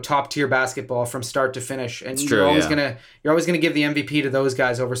 top tier basketball from start to finish. And you're always gonna give the MVP to those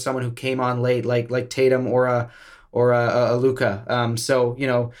guys over someone who came on late, like Tatum or a Luka. So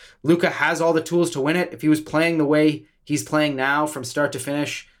Luka has all the tools to win it. If he was playing the way he's playing now from start to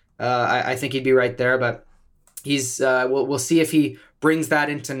finish, I think he'd be right there. But he's we'll see if he brings that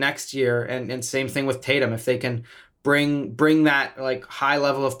into next year, and same thing with Tatum. If they can bring that like high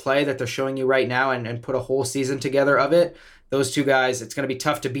level of play that they're showing you right now and put a whole season together of it. Those two guys, it's going to be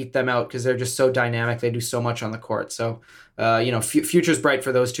tough to beat them out because they're just so dynamic. They do so much on the court. So, future's bright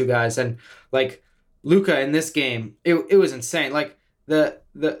for those two guys. And like Luka in this game, it was insane. Like the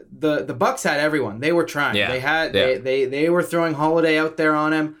Bucks had everyone. They were trying. Yeah. They were throwing Holiday out there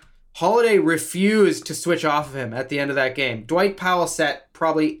on him. Holiday refused to switch off of him at the end of that game. Dwight Powell set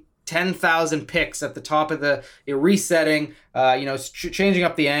probably 10,000 picks at the top of the resetting, changing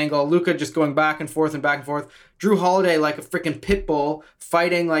up the angle. Luka just going back and forth and back and forth. Drew Holiday like a freaking pit bull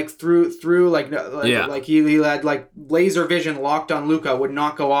fighting like through like he had like laser vision locked on Luka, would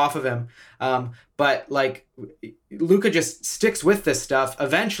not go off of him. But like Luka just sticks with this stuff.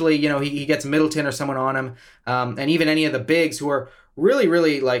 Eventually, he gets Middleton or someone on him, and even any of the bigs who are really,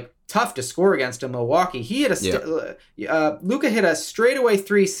 really like tough to score against in Milwaukee. He hit Luka hit a straightaway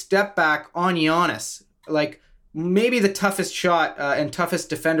 3 step back on Giannis, like maybe the toughest shot and toughest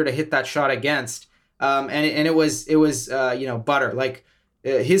defender to hit that shot against. And it was butter. Like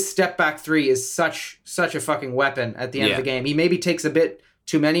his step back 3 is such a fucking weapon at the end of the game. He maybe takes a bit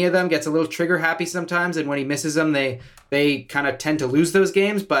too many of them, gets a little trigger happy sometimes, and when he misses them, they kind of tend to lose those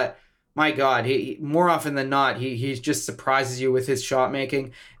games. But my God, he more often than not, he just surprises you with his shot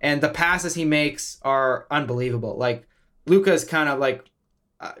making, and the passes he makes are unbelievable. Like Luka's kind of like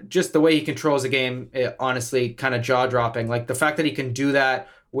just the way he controls the game, honestly, kind of jaw dropping. Like the fact that he can do that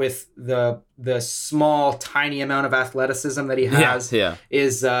with the small, tiny amount of athleticism that he has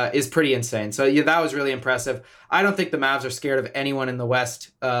is pretty insane. So that was really impressive. I don't think the Mavs are scared of anyone in the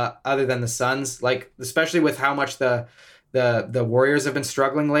West other than the Suns. Like especially with how much the Warriors have been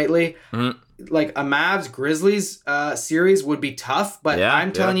struggling lately. Mm-hmm. Like a Mavs Grizzlies series would be tough, but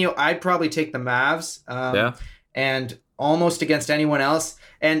I'm telling you, I'd probably take the Mavs. And almost against anyone else.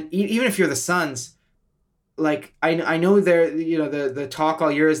 And even if you're the Suns, like I know they're the talk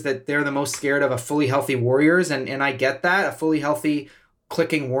all year is that they're the most scared of a fully healthy Warriors, and I get that. A fully healthy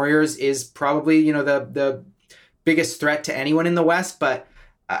clicking Warriors is probably the biggest threat to anyone in the West, but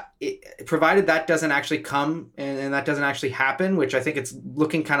provided that doesn't actually come and that doesn't actually happen, which I think it's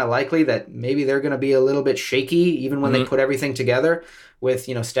looking kind of likely that maybe they're going to be a little bit shaky even when they put everything together with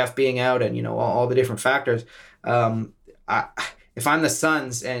Steph being out and all the different factors. If I'm the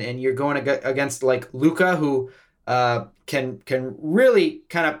Suns and you're going against like Luka, who can really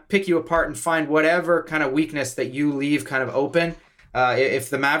kind of pick you apart and find whatever kind of weakness that you leave kind of open. If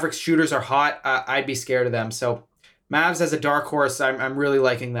the Mavericks shooters are hot, I'd be scared of them. So Mavs as a dark horse, I'm really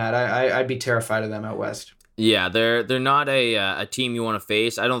liking that. I'd be terrified of them out west. Yeah, they're not a team you want to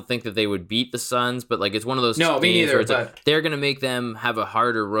face. I don't think that they would beat the Suns, but like it's one of those games where they're going to make them have a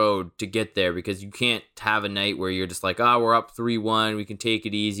harder road to get there because you can't have a night where you're just like, we're up 3-1, we can take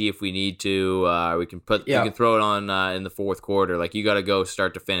it easy if we need to. We can throw it on in the fourth quarter. Like you got to go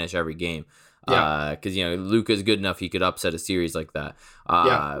start to finish every game. Because Luka's good enough he could upset a series like that.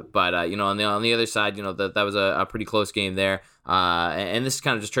 But on the other side, that was a pretty close game there. And this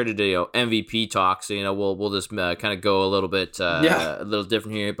kind of just turned into MVP talk. So we'll just kind of go a little bit a little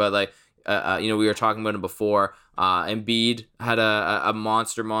different here. But like we were talking about it before. Embiid had a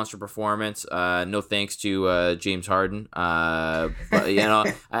monster performance. No thanks to James Harden. But,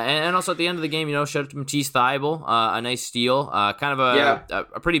 and also at the end of the game, shout out to Matisse Thybulle, a nice steal. Kind of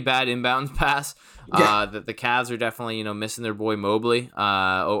a pretty bad inbounds pass. The Cavs are definitely missing their boy Mobley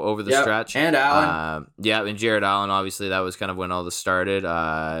over the stretch. And Allen. And Jared Allen. Obviously, that was kind of when all this started.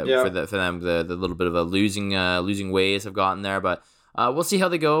 For them, the little bit of a losing ways have gotten there, but. We'll see how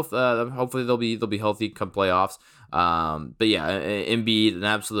they go. Hopefully they'll be healthy come playoffs. But yeah, Embiid, an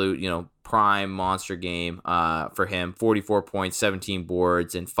absolute prime monster game for him. 44 points, 17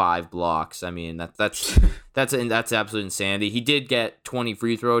 boards, and 5 blocks. I mean that's absolute insanity. He did get 20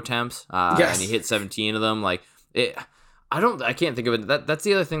 free throw attempts, and he hit 17 of them. Like I can't think of it. That's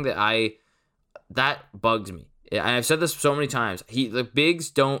the other thing that bugs me. I've said this so many times. The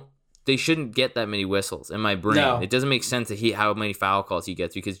bigs they shouldn't get that many whistles in my brain. No. It doesn't make sense how many foul calls he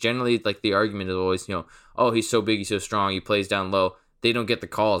gets because generally like the argument is always, he's so big, he's so strong, he plays down low. They don't get the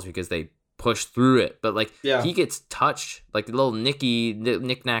calls because they push through it. But like he gets touched, like the little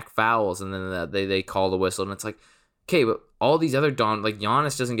knick-knack fouls, and then they call the whistle, and it's like, okay, but all these other like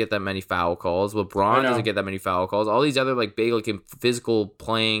Giannis doesn't get that many foul calls. LeBron doesn't get that many foul calls. All these other like big, like physical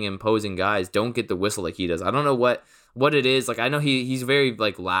playing, imposing guys don't get the whistle like he does. I don't know what it is. Like I know he's very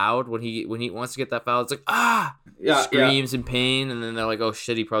like loud when he wants to get that foul. It's like screams in pain, and then they're like, oh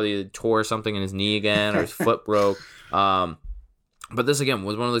shit, he probably tore something in his knee again or his foot broke. But this again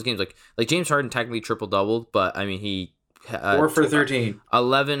was one of those games like James Harden technically triple doubled, but I mean he 4 for 13.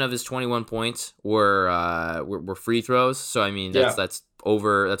 11 of his 21 points were free throws. So I mean that's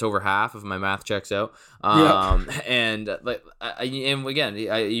over half if my math checks out. And and again,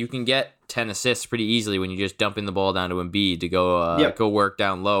 you can get 10 assists pretty easily when you're just dumping the ball down to Embiid to go work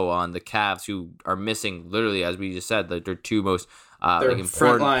down low on the Cavs, who are missing, literally, as we just said, their two most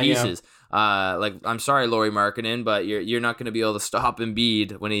important pieces. I'm sorry, Lauri Markkanen, but you're not going to be able to stop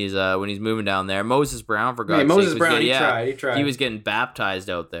Embiid when he's moving down there. Moses Brown, for God's sake, he tried. He was getting baptized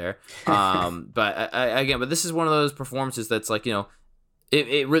out there. But this is one of those performances that's like,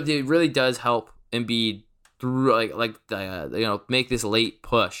 it really does help Embiid through make this late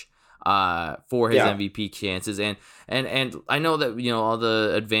push for his MVP chances. And I know that, all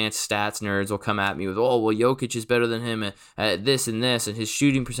the advanced stats nerds will come at me with, Jokic is better than him at this and this, and his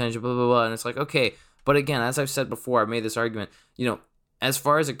shooting percentage, blah, blah, blah. And it's like, okay. But again, as I've said before, I've made this argument, as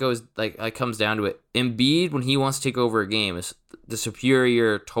far as it goes, it comes down to it. Embiid, when he wants to take over a game, is the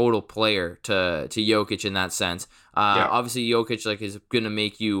superior total player to Jokic in that sense. Obviously, Jokic is going to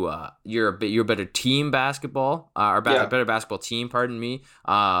make you you're a better team basketball better basketball team. Pardon me.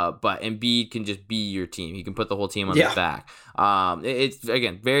 But Embiid can just be your team. He can put the whole team on his back. It's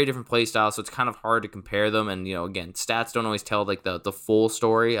again very different play style, so it's kind of hard to compare them. And again, stats don't always tell the full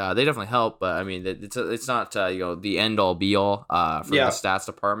story. They definitely help, but I mean it's not the end all be all from the stats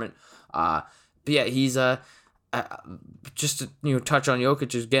department. But yeah, he's just to touch on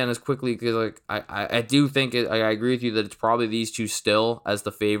Jokic again as quickly, because I do think I agree with you that it's probably these two still as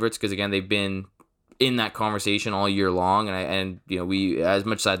the favorites, because again they've been in that conversation all year long, and we, as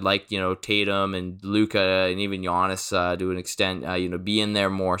much as I'd like Tatum and Luka and even Giannis to an extent be in there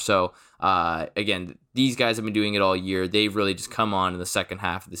more so. Again, these guys have been doing it all year. They've really just come on in the second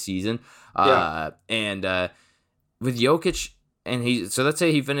half of the season. And with Jokic, so let's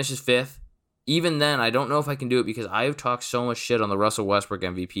say he finishes fifth. Even then, I don't know if I can do it, because I've talked so much shit on the Russell Westbrook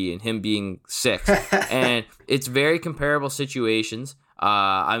MVP and him being sixth. And it's very comparable situations.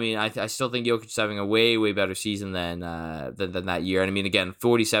 I mean, I still think Jokic is having a way, way better season than that year. And I mean, again,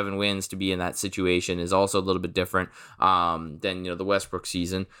 47 wins to be in that situation is also a little bit different than the Westbrook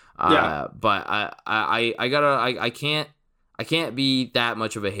season. But I can't be that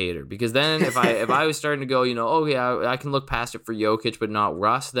much of a hater, because then if I was starting to go, I can look past it for Jokic but not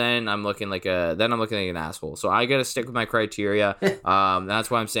Russ, then I'm looking like an asshole. So I got to stick with my criteria.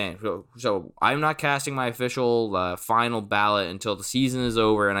 That's why I'm saying. So I'm not casting my official final ballot until the season is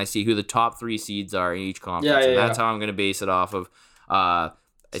over and I see who the top 3 seeds are in each conference. That's how I'm going to base it off of.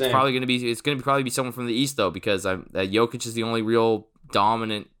 It's probably going to probably be someone from the East though, because Jokic is the only real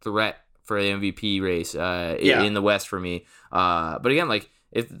dominant threat for the MVP race in the West for me. But again,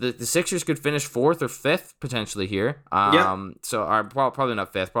 if the Sixers could finish 4th or 5th potentially here, so probably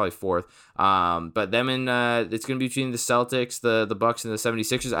not 5th, probably 4th. But them it's going to be between the Celtics, the Bucks, and the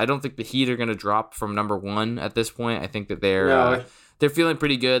 76ers. I don't think the Heat are going to drop from number 1 at this point. I think that they're feeling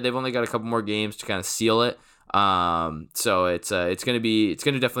pretty good. They've only got a couple more games to kind of seal it. So it's going to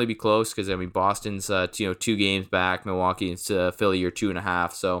definitely be close, because I mean Boston's 2 games back, Milwaukee and Philly are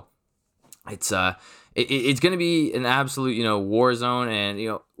 2.5. So it's going to be an absolute war zone,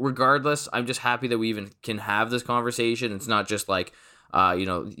 and regardless, I'm just happy that we even can have this conversation. It's not just like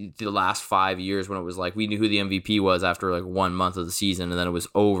the last 5 years when it was like we knew who the MVP was after like 1 month of the season and then it was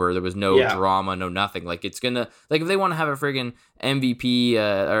over. There was no drama, no nothing. Like it's gonna if they want to have a friggin' MVP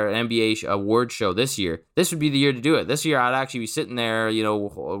or NBA award show this year, this would be the year to do it. This year I'd actually be sitting there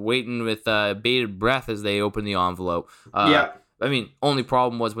waiting with bated breath as they open the envelope. I mean, only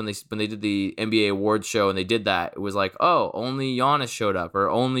problem was when they did the NBA awards show and they did that, it was like, oh, only Giannis showed up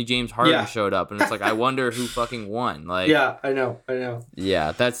or only James Harden showed up, and it's like I wonder who fucking won. Like, I know.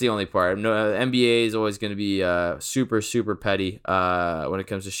 Yeah, that's the only part. No, NBA is always going to be super super petty when it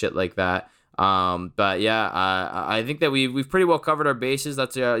comes to shit like that. But yeah, I think that we've pretty well covered our bases.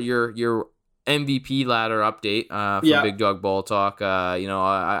 That's your MVP ladder update from Big Dog Ball Talk. I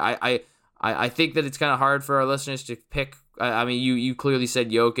think that it's kind of hard for our listeners to pick. I mean, you clearly said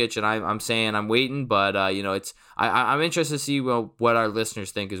Jokic, and I'm saying I'm waiting, but I'm interested to see what our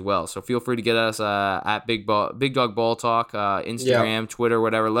listeners think as well. So feel free to get us at Big Dog Ball Talk, Instagram, Twitter,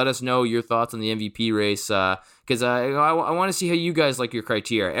 whatever. Let us know your thoughts on the MVP race, because I want to see how you guys like your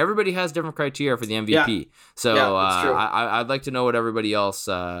criteria. Everybody has different criteria for the MVP, so I'd like to know what everybody else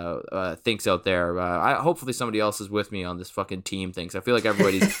thinks out there. Hopefully somebody else is with me on this fucking team thing. So I feel like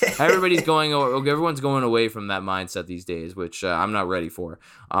everyone's going away from that mindset these days, which I'm not ready for.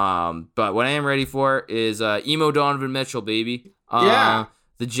 But what I am ready for is emo Donovan Mitchell, baby. The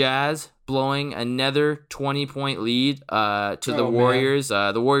Jazz blowing another 20-point lead to the Warriors.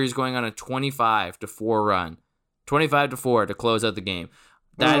 The Warriors going on a 25-4 run. 25-4 to close out the game.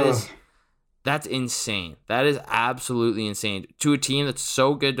 That's insane. That is absolutely insane to a team that's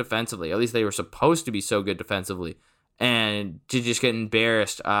so good defensively. At least they were supposed to be so good defensively. And to just get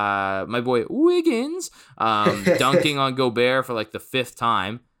embarrassed. My boy Wiggins dunking on Gobert for like the 5th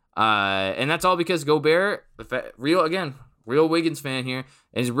time. And that's all because Gobert, real Wiggins fan here,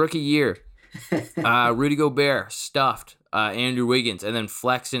 in his rookie year, Rudy Gobert stuffed Andrew Wiggins and then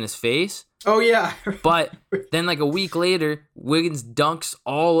flexed in his face. Oh yeah. But then like a week later, Wiggins dunks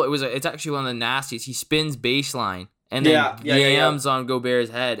it's actually one of the nastiest. He spins baseline and then yams on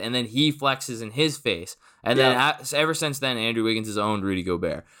Gobert's head, and then he flexes in his face. And then ever since then, Andrew Wiggins has owned Rudy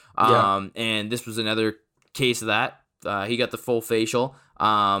Gobert. And this was another case of that. He got the full facial.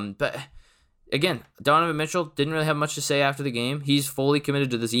 But again, Donovan Mitchell didn't really have much to say after the game. He's fully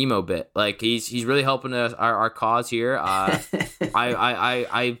committed to this emo bit. Like he's really helping us, our cause here.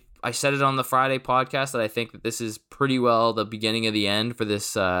 I said it on the Friday podcast that I think that this is pretty well the beginning of the end for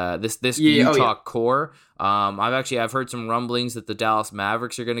this Utah core. I've heard some rumblings that the Dallas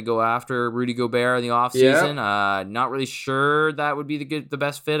Mavericks are going to go after Rudy Gobert in the offseason. Not really sure that would be the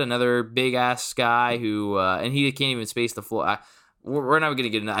best fit. Another big ass guy who and he can't even space the floor. We're not going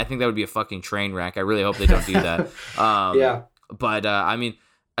to get into. I think that would be a fucking train wreck. I really hope they don't do that. But I mean,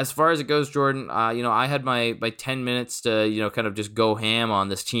 as far as it goes, Jordan, I had my 10 minutes to, kind of just go ham on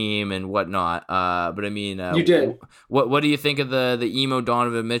this team and whatnot. But I mean, you did. What do you think of the emo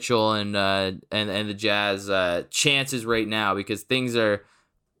Donovan Mitchell and the Jazz chances right now? Because they're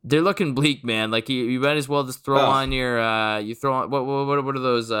looking bleak, man. Like you might as well just throw on your what are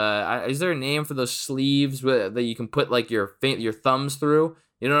those? Is there a name for those sleeves that you can put like your thumbs through?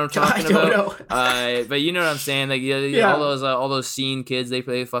 You know what I'm talking about? I don't know. But you know what I'm saying? Like all those scene kids,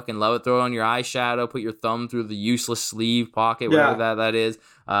 they fucking love it. Throw it on your eyeshadow, put your thumb through the useless sleeve pocket, whatever that is,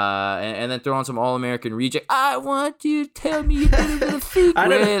 and then throw on some All-American Reject. I want you to tell me you did it in a secret.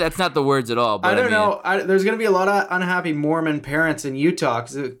 That's not the words at all. But I don't know. There's gonna be a lot of unhappy Mormon parents in Utah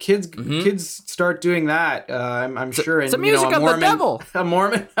because kids start doing that. I'm sure. It's a music of the devil.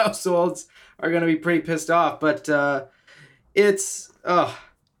 Mormon households are gonna be pretty pissed off, but it's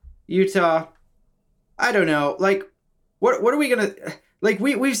Utah, I don't know. Like, what are we gonna like?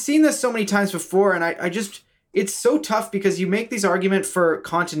 We've seen this so many times before, and I just it's so tough because you make these arguments for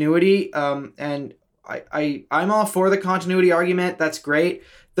continuity, and I'm all for the continuity argument. That's great.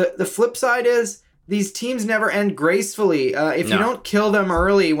 The flip side is these teams never end gracefully. If you don't kill them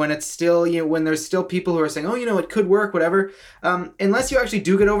early, when it's still when there's still people who are saying, it could work, whatever. Unless you actually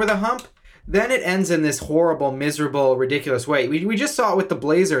do get over the hump. Then it ends in this horrible, miserable, ridiculous way. We just saw it with the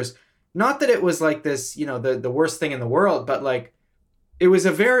Blazers. Not that it was like this, the worst thing in the world, but it was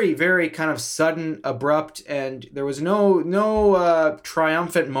a very, very kind of sudden, abrupt, and there was no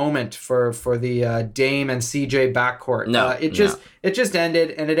triumphant moment for the Dame and CJ backcourt. It just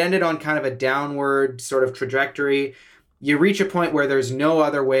ended, and it ended on kind of a downward sort of trajectory. You reach a point where there's no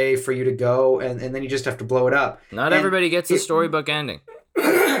other way for you to go, and then you just have to blow it up. Not everybody gets a storybook ending.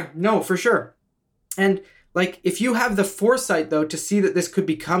 No, for sure. And if you have the foresight though to see that this could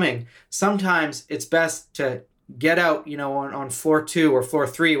be coming, sometimes it's best to get out, on floor 2 or floor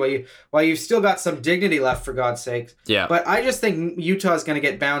 3 while you've still got some dignity left, for God's sakes. Yeah. But I just think Utah's going to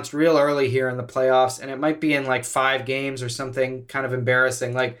get bounced real early here in the playoffs, and it might be in 5 games or something kind of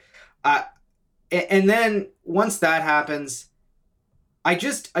embarrassing. And then once that happens, I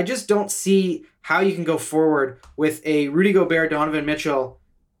just don't see how you can go forward with a Rudy Gobert, Donovan Mitchell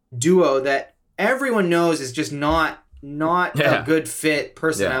duo that everyone knows is just not a good fit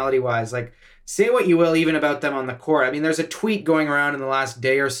personality-wise. Say what you will even about them on the court. I mean, there's a tweet going around in the last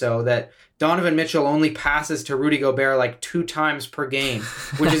day or so that Donovan Mitchell only passes to Rudy Gobert 2 times per game,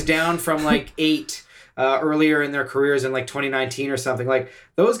 which is down from 8 earlier in their careers in 2019 or something.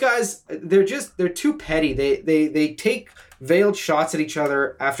 Those guys, they're too petty. They take veiled shots at each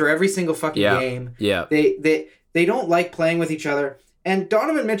other after every single fucking game. Yeah. They don't like playing with each other. And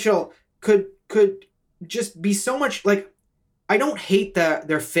Donovan Mitchell could just be so much I don't hate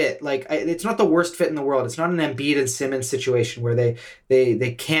their fit. It's not the worst fit in the world. It's not an Embiid and Simmons situation where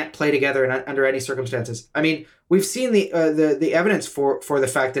they can't play together under any circumstances. I mean, we've seen the evidence for the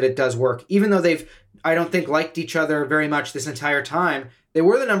fact that it does work, even though they've, I don't think, liked each other very much this entire time. They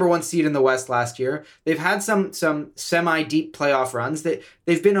were the number 1 seed in the West last year. They've had some semi-deep playoff runs.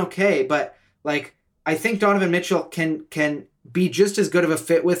 They've been okay, but I think Donovan Mitchell can be just as good of a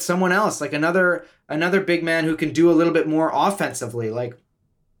fit with someone else, another big man who can do a little bit more offensively.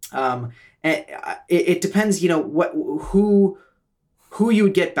 And it depends, who you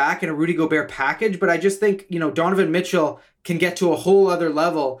would get back in a Rudy Gobert package. But I just think, Donovan Mitchell can get to a whole other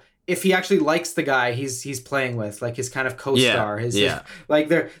level if he actually likes the guy he's playing with, like his kind of co-star. His like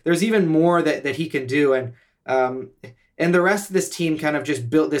there's even more that he can do, and the rest of this team kind of just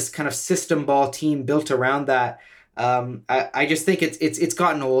built this kind of system ball team built around that. I just think it's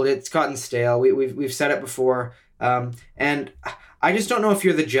gotten old. It's gotten stale. We've said it before. And I just don't know if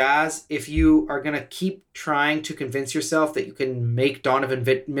you're the Jazz, if you are going to keep trying to convince yourself that you can make Donovan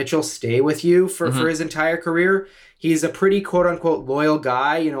Mitchell stay with you for his entire career. He's a pretty quote unquote loyal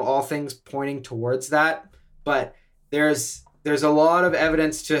guy, all things pointing towards that. But there's a lot of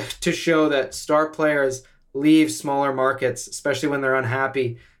evidence to show that star players leave smaller markets, especially when they're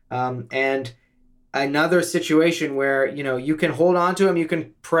unhappy. And another situation where, you can hold on to him, you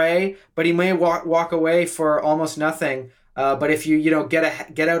can pray, but he may walk away for almost nothing. But if you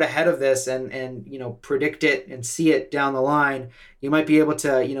get out ahead of this and predict it and see it down the line, you might be able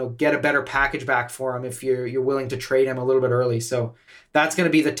to get a better package back for him if you're willing to trade him a little bit early. So that's going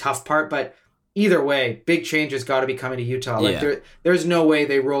to be the tough part. But either way, big changes got to be coming to Utah. Like there's no way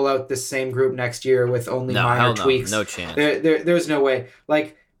they roll out this same group next year with only minor tweaks. No chance. There's no way.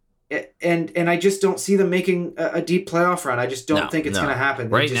 Like. And I just don't see them making a deep playoff run. I just don't think it's going to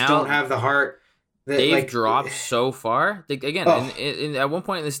happen. They just don't have the heart. They've dropped so far. At one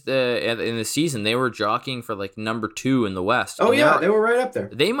point in the season, they were jockeying for like number 2 in the West. Oh yeah, they were right up there.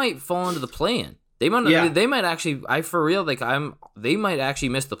 They might fall into the play-in. They might actually. They might actually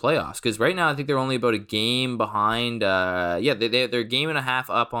miss the playoffs because right now I think they're only about a game behind. They're a game and a half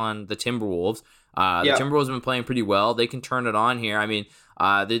up on the Timberwolves. The Timberwolves have been playing pretty well. They can turn it on here. I mean.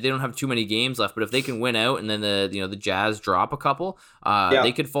 They don't have too many games left, but if they can win out and then the Jazz drop a couple,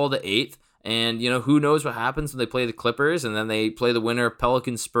 they could fall to 8th. And who knows what happens when they play the Clippers and then they play the winner of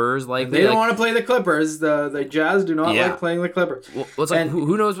Pelicans Spurs. They don't want to play the Clippers. The Jazz do not like playing the Clippers. Well, it's like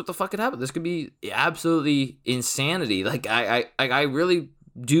who knows what the fuck could happen? This could be absolutely insanity. Like I really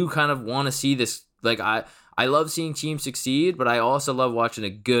do kind of want to see this. Like I love seeing teams succeed, but I also love watching a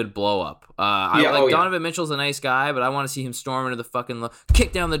good blow up. Donovan Mitchell's a nice guy, but I want to see him storm into the fucking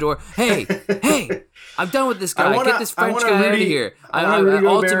kick down the door. Hey, I'm done with this guy. Get this French guy out of here. I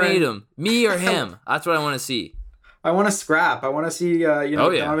ultimatum, me or him. That's what I want to see. I want to scrap. I want to see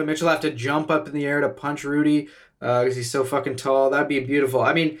Donovan Mitchell have to jump up in the air to punch Rudy because he's so fucking tall. That'd be beautiful.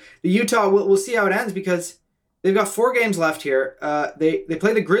 I mean, the Utah. We'll see how it ends because they've got 4 games left here. They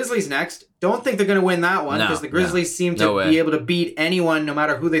play the Grizzlies next. Don't think they're going to win that one because the Grizzlies seem to be able to beat anyone no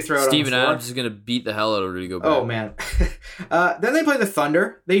matter who they throw out on the floor. Steven Adams is going to beat the hell out of Rudy Gobert. Oh, man. Then they play the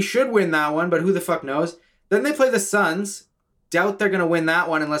Thunder. They should win that one, but who the fuck knows? Then they play the Suns. Doubt they're going to win that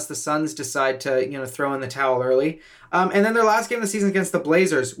one unless the Suns decide to throw in the towel early. And then their last game of the season against the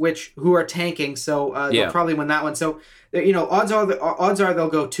Blazers, who are tanking, so they'll probably win that one. So odds are they'll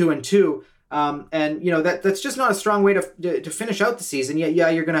go 2-2. And that's just not a strong way to finish out the season.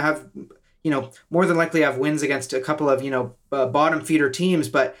 You're going to have more than likely have wins against a couple of bottom feeder teams,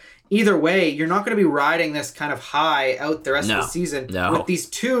 but either way, you're not going to be riding this kind of high out the rest of the season with these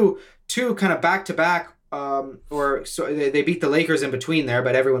two kind of back to back. They beat the Lakers in between there,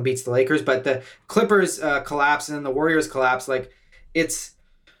 but everyone beats the Lakers. But the Clippers collapse and then the Warriors collapse. Like it's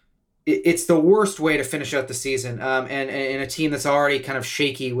the worst way to finish out the season. And in a team that's already kind of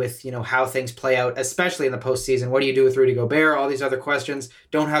shaky with how things play out, especially in the postseason. What do you do with Rudy Gobert? All these other questions.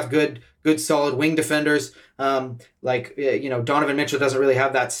 Don't have good solid wing defenders. Donovan Mitchell doesn't really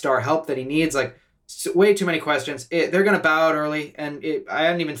have that star help that he needs. Like way too many questions. They're going to bow out early, and I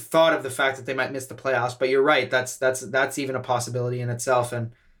hadn't even thought of the fact that they might miss the playoffs. But you're right. That's even a possibility in itself.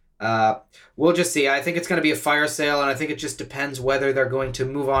 And we'll just see. I think it's going to be a fire sale, and I think it just depends whether they're going to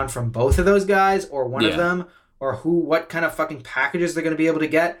move on from both of those guys or one of them, or what kind of fucking packages they're going to be able to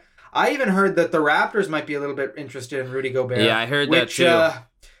get. I even heard that the Raptors might be a little bit interested in Rudy Gobert. Yeah, I heard that too.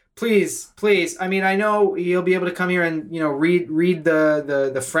 Please. I mean, I know you'll be able to come here and read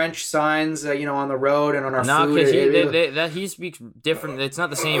the French signs, on the road and on our food. No, because he speaks different. It's not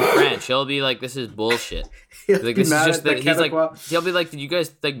the same French. He'll be like, "This is bullshit." Like, this is just that he's like, he'll be like, "Did you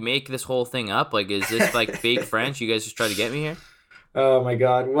guys like make this whole thing up? Like, is this like fake French? You guys just try to get me here?" Oh my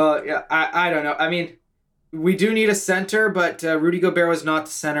God. Well, yeah, I don't know. I mean, we do need a center, but Rudy Gobert was not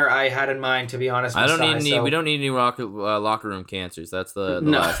the center I had in mind, to be honest. We don't need any locker room cancers. That's the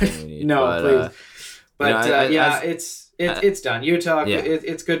last thing we need. No, please. It's done. Utah. Yeah.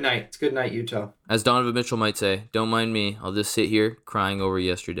 It's good night. It's good night, Utah. As Donovan Mitchell might say, "Don't mind me. I'll just sit here crying over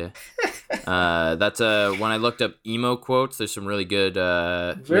yesterday." That's when I looked up emo quotes. There's some really good,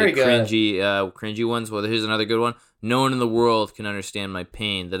 cringy ones. Well, here's another good one. "No one in the world can understand my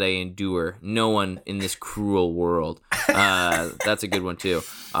pain that I endure. No one in this cruel world." That's a good one too.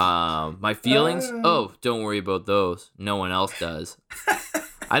 "My feelings? Oh, don't worry about those. No one else does."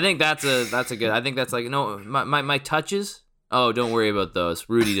 I think that's a good. I think that's like no my touches. Oh, don't worry about those.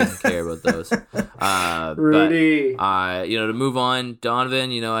 Rudy doesn't care about those. Rudy. But, to move on,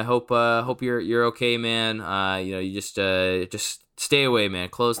 Donovan. I hope you're okay, man. You just stay away, man.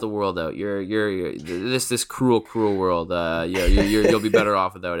 Close the world out. You're this cruel world. You'll be better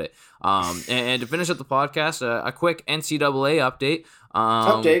off without it. And to finish up the podcast, a quick NCAA update.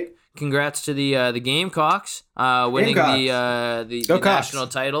 Congrats to the Gamecocks winning the national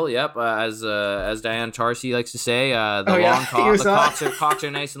title. Yep, as Diane Tarsi likes to say, the Cocks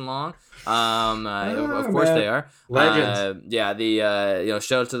are nice and long. Of course they are legends.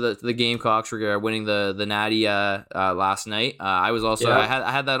 Shout out to the Gamecocks for winning the Natty last night. I was also I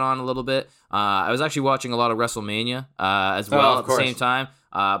had that on a little bit. I was actually watching a lot of WrestleMania as well at the same time.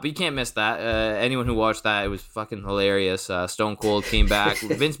 But you can't miss that. Anyone who watched that, it was fucking hilarious. Stone Cold came back.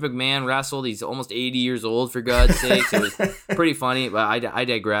 Vince McMahon wrestled. He's almost 80 years old, for God's sakes. It was pretty funny, but I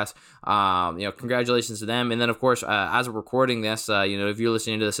digress. Congratulations to them. And then, of course, as we're recording this, if you're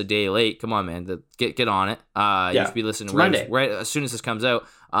listening to this a day late, come on, man, get on it. You should be listening right as soon as this comes out.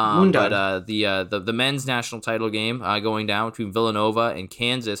 But the men's national title game going down between Villanova and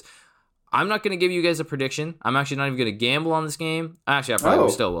Kansas. I'm not going to give you guys a prediction. I'm actually not even going to gamble on this game. Actually, I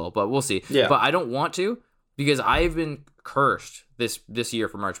probably still will, but we'll see. Yeah. But I don't want to because I've been cursed this year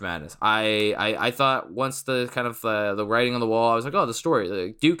for March Madness. I thought once the kind of the writing on the wall, I was like, the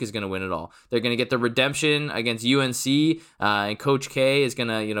story, Duke is going to win it all. They're going to get the redemption against UNC, and Coach K is going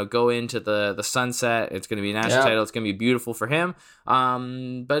to go into the sunset. It's going to be a national title. It's going to be beautiful for him.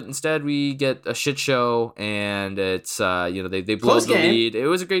 But instead we get a shit show, and it's they blow the lead. It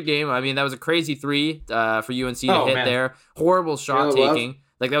was a great game. I mean, that was a crazy 3 for UNC to hit there. Horrible shot taking.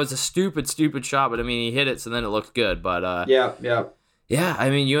 Like, that was a stupid shot, but I mean, he hit it, so then it looked good. But yeah. I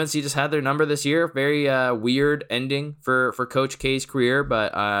mean, UNC just had their number this year. Very weird ending for Coach K's career,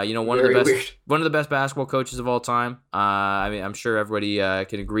 but one of the best basketball coaches of all time. I mean, I'm sure everybody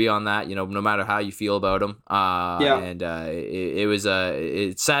can agree on that. No matter how you feel about him. And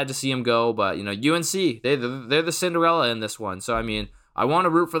it's sad to see him go, but UNC they're the Cinderella in this one. So I mean, I want to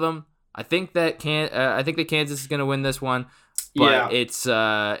root for them. I think that Kansas is going to win this one. But it's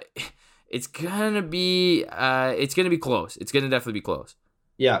gonna be close. It's gonna definitely be close.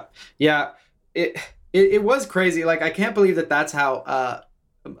 Yeah. It was crazy. Like, I can't believe that's how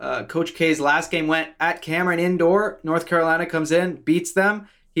Coach K's last game went at Cameron Indoor. North Carolina comes in, beats them.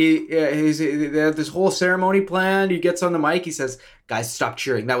 They have this whole ceremony planned. He gets on the mic. He says, "Guys, stop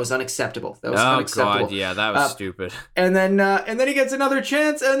cheering. That was unacceptable. That was unacceptable." God, yeah, that was stupid. And then he gets another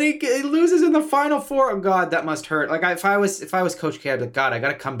chance, and he loses in the Final Four. Oh God, that must hurt. Like, if I was Coach K, I'd be like, God, I got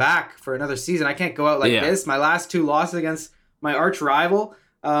to come back for another season. I can't go out like this. My last 2 losses against my arch rival,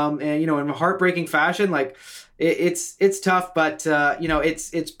 and in a heartbreaking fashion. Like, it's tough, but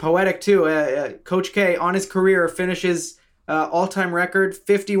it's poetic too. Coach K on his career finishes. All-time record,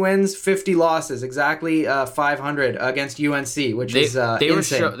 50 wins, 50 losses, exactly 500 against UNC, which is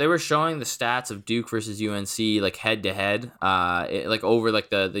insane. They were showing the stats of Duke versus UNC like head-to-head, like over like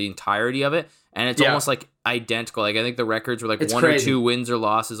the entirety of it, and it's almost like identical. Like, I think the records were like one or two wins or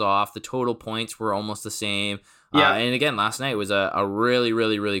losses off. The total points were almost the same. And again, last night was a really,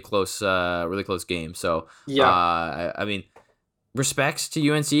 really, really close game. So I mean, respects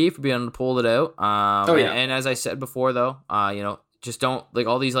to UNC for being able to pull it out. And as I said before, though, just don't, like,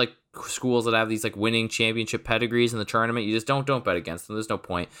 all these like schools that have these like winning championship pedigrees in the tournament. You just don't bet against them. There's no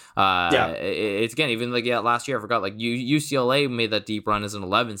point. It's again, even like last year I forgot, like UCLA made that deep run as an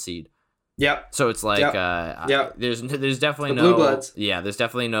 11 seed. Yep. So it's like there's definitely Blue Bloods. There's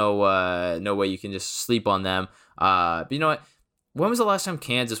definitely no way you can just sleep on them. But you know what? When was the last time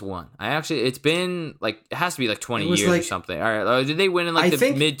Kansas won? It's been like, it has to be like 20 years or something. All right. Did they win in like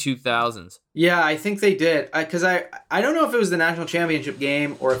the mid 2000s? Yeah, I think they did. Because I don't know if it was the national championship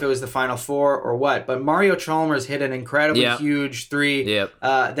game or if it was the Final Four or what, but Mario Chalmers hit an incredibly huge 3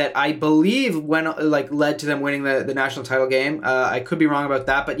 that I believe led to them winning the national title game. I could be wrong about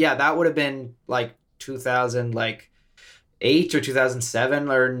that, but yeah, that would have been like 2008 or 2007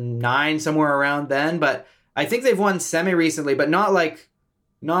 or 9, somewhere around then. But I think they've won semi-recently, but not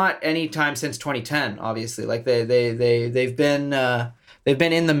any time since 2010. Obviously, like they've been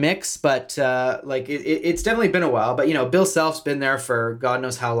in the mix, but it's definitely been a while. But Bill Self's been there for God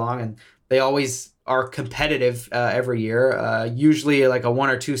knows how long, and they always are competitive every year. Usually like a 1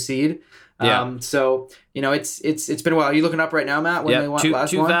 or 2 seed. So it's been a while. Are you looking up right now, Matt? When they won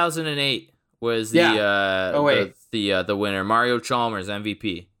last 2008 was the winner. Mario Chalmers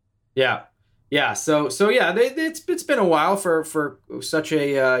MVP. Yeah. So yeah, it's been a while for such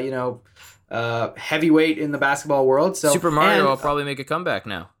a heavyweight in the basketball world. So Super Mario will probably make a comeback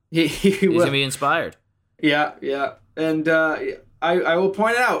now. He's going to be inspired. Yeah. And I will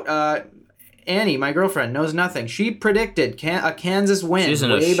point out, Annie, my girlfriend, knows nothing. She predicted a Kansas win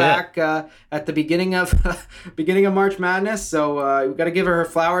way back at the beginning of March Madness. So we got to give her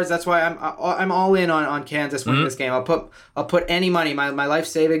flowers. That's why I'm all in on Kansas winning this game. I'll put any money, my life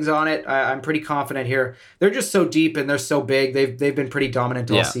savings on it. I'm pretty confident here. They're just so deep and they're so big. They've been pretty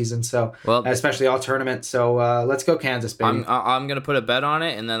dominant all season. So especially all tournament. So let's go Kansas, baby. I'm gonna put a bet on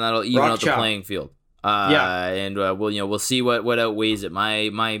it, and then that'll even out the playing field. And we'll see what outweighs it. My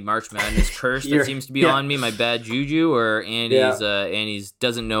March Madness curse that seems to be on me, my bad juju, or Annie's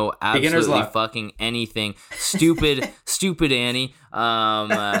doesn't know absolutely fucking anything. Stupid Annie.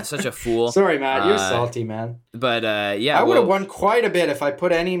 Such a fool. Sorry, Matt. You're salty, man. But I would have won quite a bit if I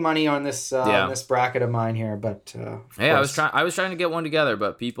put any money on this this bracket of mine here. But I was trying to get one together,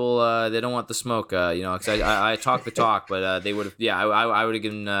 but people they don't want the smoke. Because I talk the talk, but they would have. Yeah, I would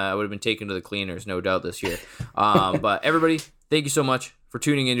have been taken to the cleaners, no doubt, this year. But everybody, thank you so much for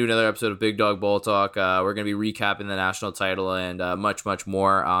tuning into another episode of Big Dog Ball Talk. We're going to be recapping the national title and much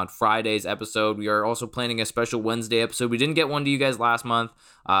more on Friday's episode. We are also planning a special Wednesday episode. We didn't get one to you guys last month.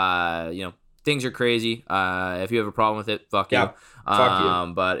 Things are crazy. If you have a problem with it, fuck you. Fuck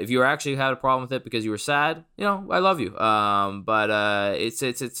you. But if you actually had a problem with it because you were sad, I love you. But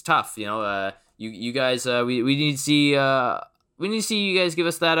it's tough. You guys, we need to see. We need to see you guys give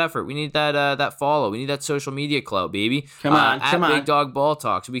us that effort. We need that follow. We need that social media clout, baby. Come on. Big Dog Ball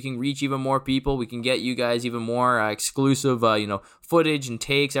Talk, so we can reach even more people. We can get you guys even more exclusive, footage and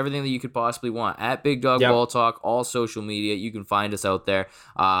takes, everything that you could possibly want. At Big Dog Ball Talk, all social media, you can find us out there.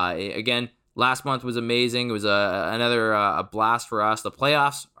 Again, last month was amazing. It was another blast for us. The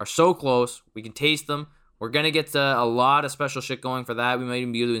playoffs are so close. We can taste them. We're going to get a lot of special shit going for that. We might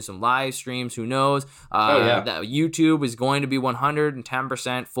even be doing some live streams. Who knows? That YouTube is going to be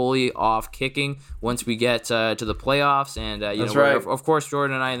 110% fully off kicking once we get to the playoffs. And, of course,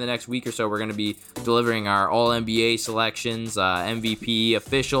 Jordan and I in the next week or so, we're going to be delivering our All-NBA selections, MVP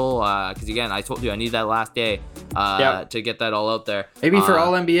official. Because, again, I told you I need that last day to get that all out there. Maybe for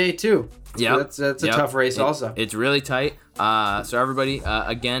All-NBA, too. Yeah, that's a tough race also. It's really tight. So everybody,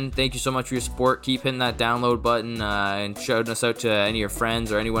 again, thank you so much for your support. Keep hitting that download button and shouting us out to any of your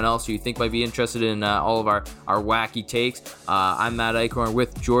friends or anyone else who you think might be interested in all of our wacky takes. I'm Matt Eichhorn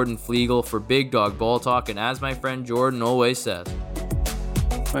with Jordan Flegel for Big Dog Ball Talk, and as my friend Jordan always says,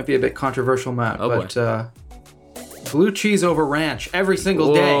 might be a bit controversial, Matt, but blue cheese over ranch every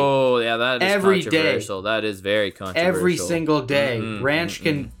single day. Oh, yeah, that is controversial. That is very controversial. Every single day. Ranch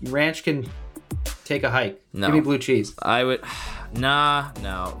can take a hike. No. Give me blue cheese. I would...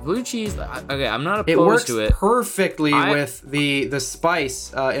 No. Blue cheese... Okay, I'm not opposed to it. It works perfectly with the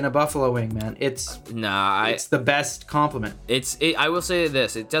spice in a buffalo wing, man. It's the best compliment. I will say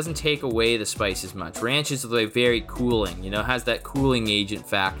this. It doesn't take away the spice as much. Ranch is very cooling. Has that cooling agent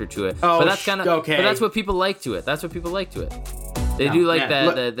factor to it. Oh, but that's okay. But that's what people like to it. They do like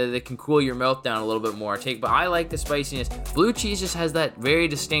that that can cool your mouth down a little bit more. But I like the spiciness. Blue cheese just has that very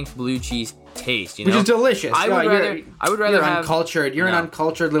distinct blue cheese taste, which is delicious. I would rather you're have uncultured. You're an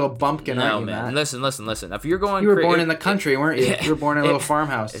uncultured little bumpkin, aren't you, man? Listen. If you're going, you were born in the country, weren't you? You were born in a little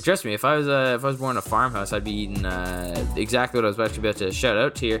farmhouse. Trust me, if I was born in a farmhouse, I'd be eating exactly what I was actually about to shout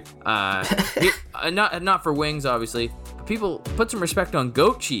out to here. Not for wings, obviously. But people, put some respect on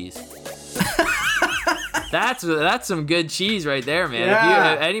goat cheese. That's some good cheese right there, man.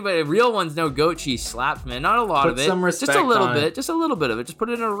 Yeah. If real ones know goat cheese slaps, man. Not a lot of it. Some respect just a little on bit. it. Just a little bit of it. Just put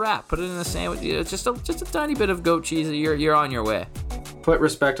it in a wrap. Put it in a sandwich. Just a tiny bit of goat cheese. You're on your way. Put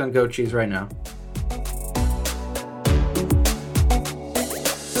respect on goat cheese right now.